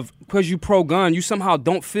argument of because you pro-gun, you somehow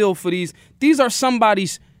don't feel for these are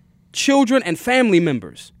somebody's children and family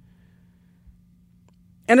members.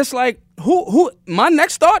 And it's like, who? My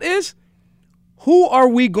next thought is, who are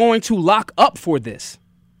we going to lock up for this?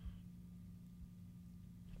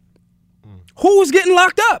 Who's getting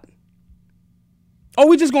locked up? Oh,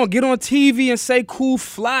 we just gonna get on TV and say cool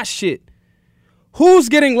fly shit. Who's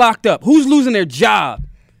getting locked up? Who's losing their job?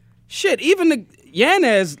 Shit, even the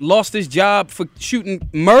Yanez lost his job for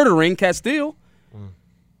murdering Castile.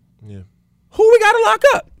 Yeah. Who we gotta lock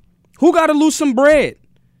up? Who gotta lose some bread?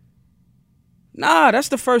 Nah, that's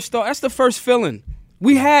the first thought. That's the first feeling.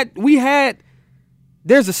 We had.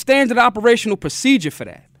 There's a standard operational procedure for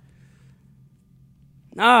that.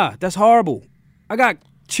 Nah, that's horrible. I got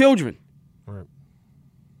children. Right.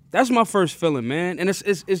 That's my first feeling, man. And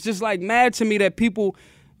it's just like mad to me that people,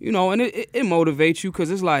 and it motivates you because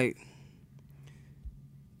it's like,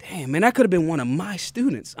 damn, man, that could have been one of my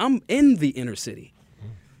students. I'm in the inner city.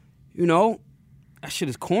 That shit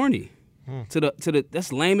is corny.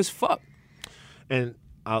 That's lame as fuck. And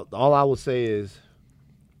all I will say is,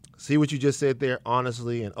 see what you just said there,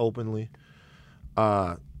 honestly and openly.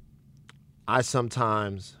 I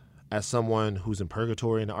sometimes, as someone who's in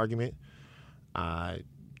purgatory in the argument, I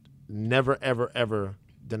never, ever, ever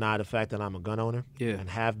deny the fact that I'm a gun owner and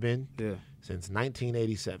have been since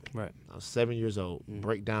 1987. Right. I was 7 years old.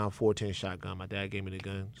 Break down 410 shotgun. My dad gave me the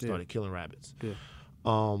gun. Started killing rabbits. Yeah.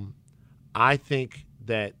 I think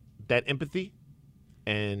that empathy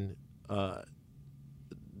and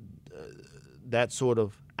that sort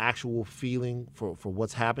of actual feeling for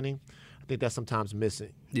what's happening, I think that's sometimes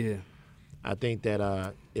missing. Yeah. I think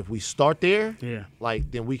that if we start there, like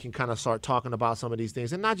then we can kind of start talking about some of these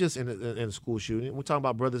things, and not just in a school shooting. We're talking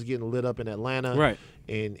about brothers getting lit up in Atlanta, right,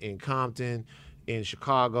 in Compton, in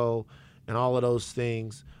Chicago, and all of those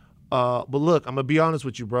things. But look, I'm gonna be honest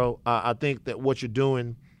with you, bro. I think that what you're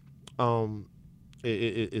doing,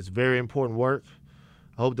 it's very important work.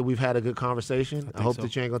 I hope that we've had a good conversation. I hope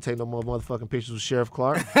that you ain't gonna take no more motherfucking pictures with Sheriff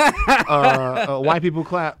Clark. White people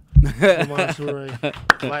clap.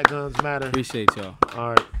 Black Guns Matter. Appreciate y'all. All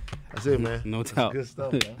right. That's it, man. No doubt. Good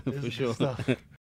stuff, man. For sure.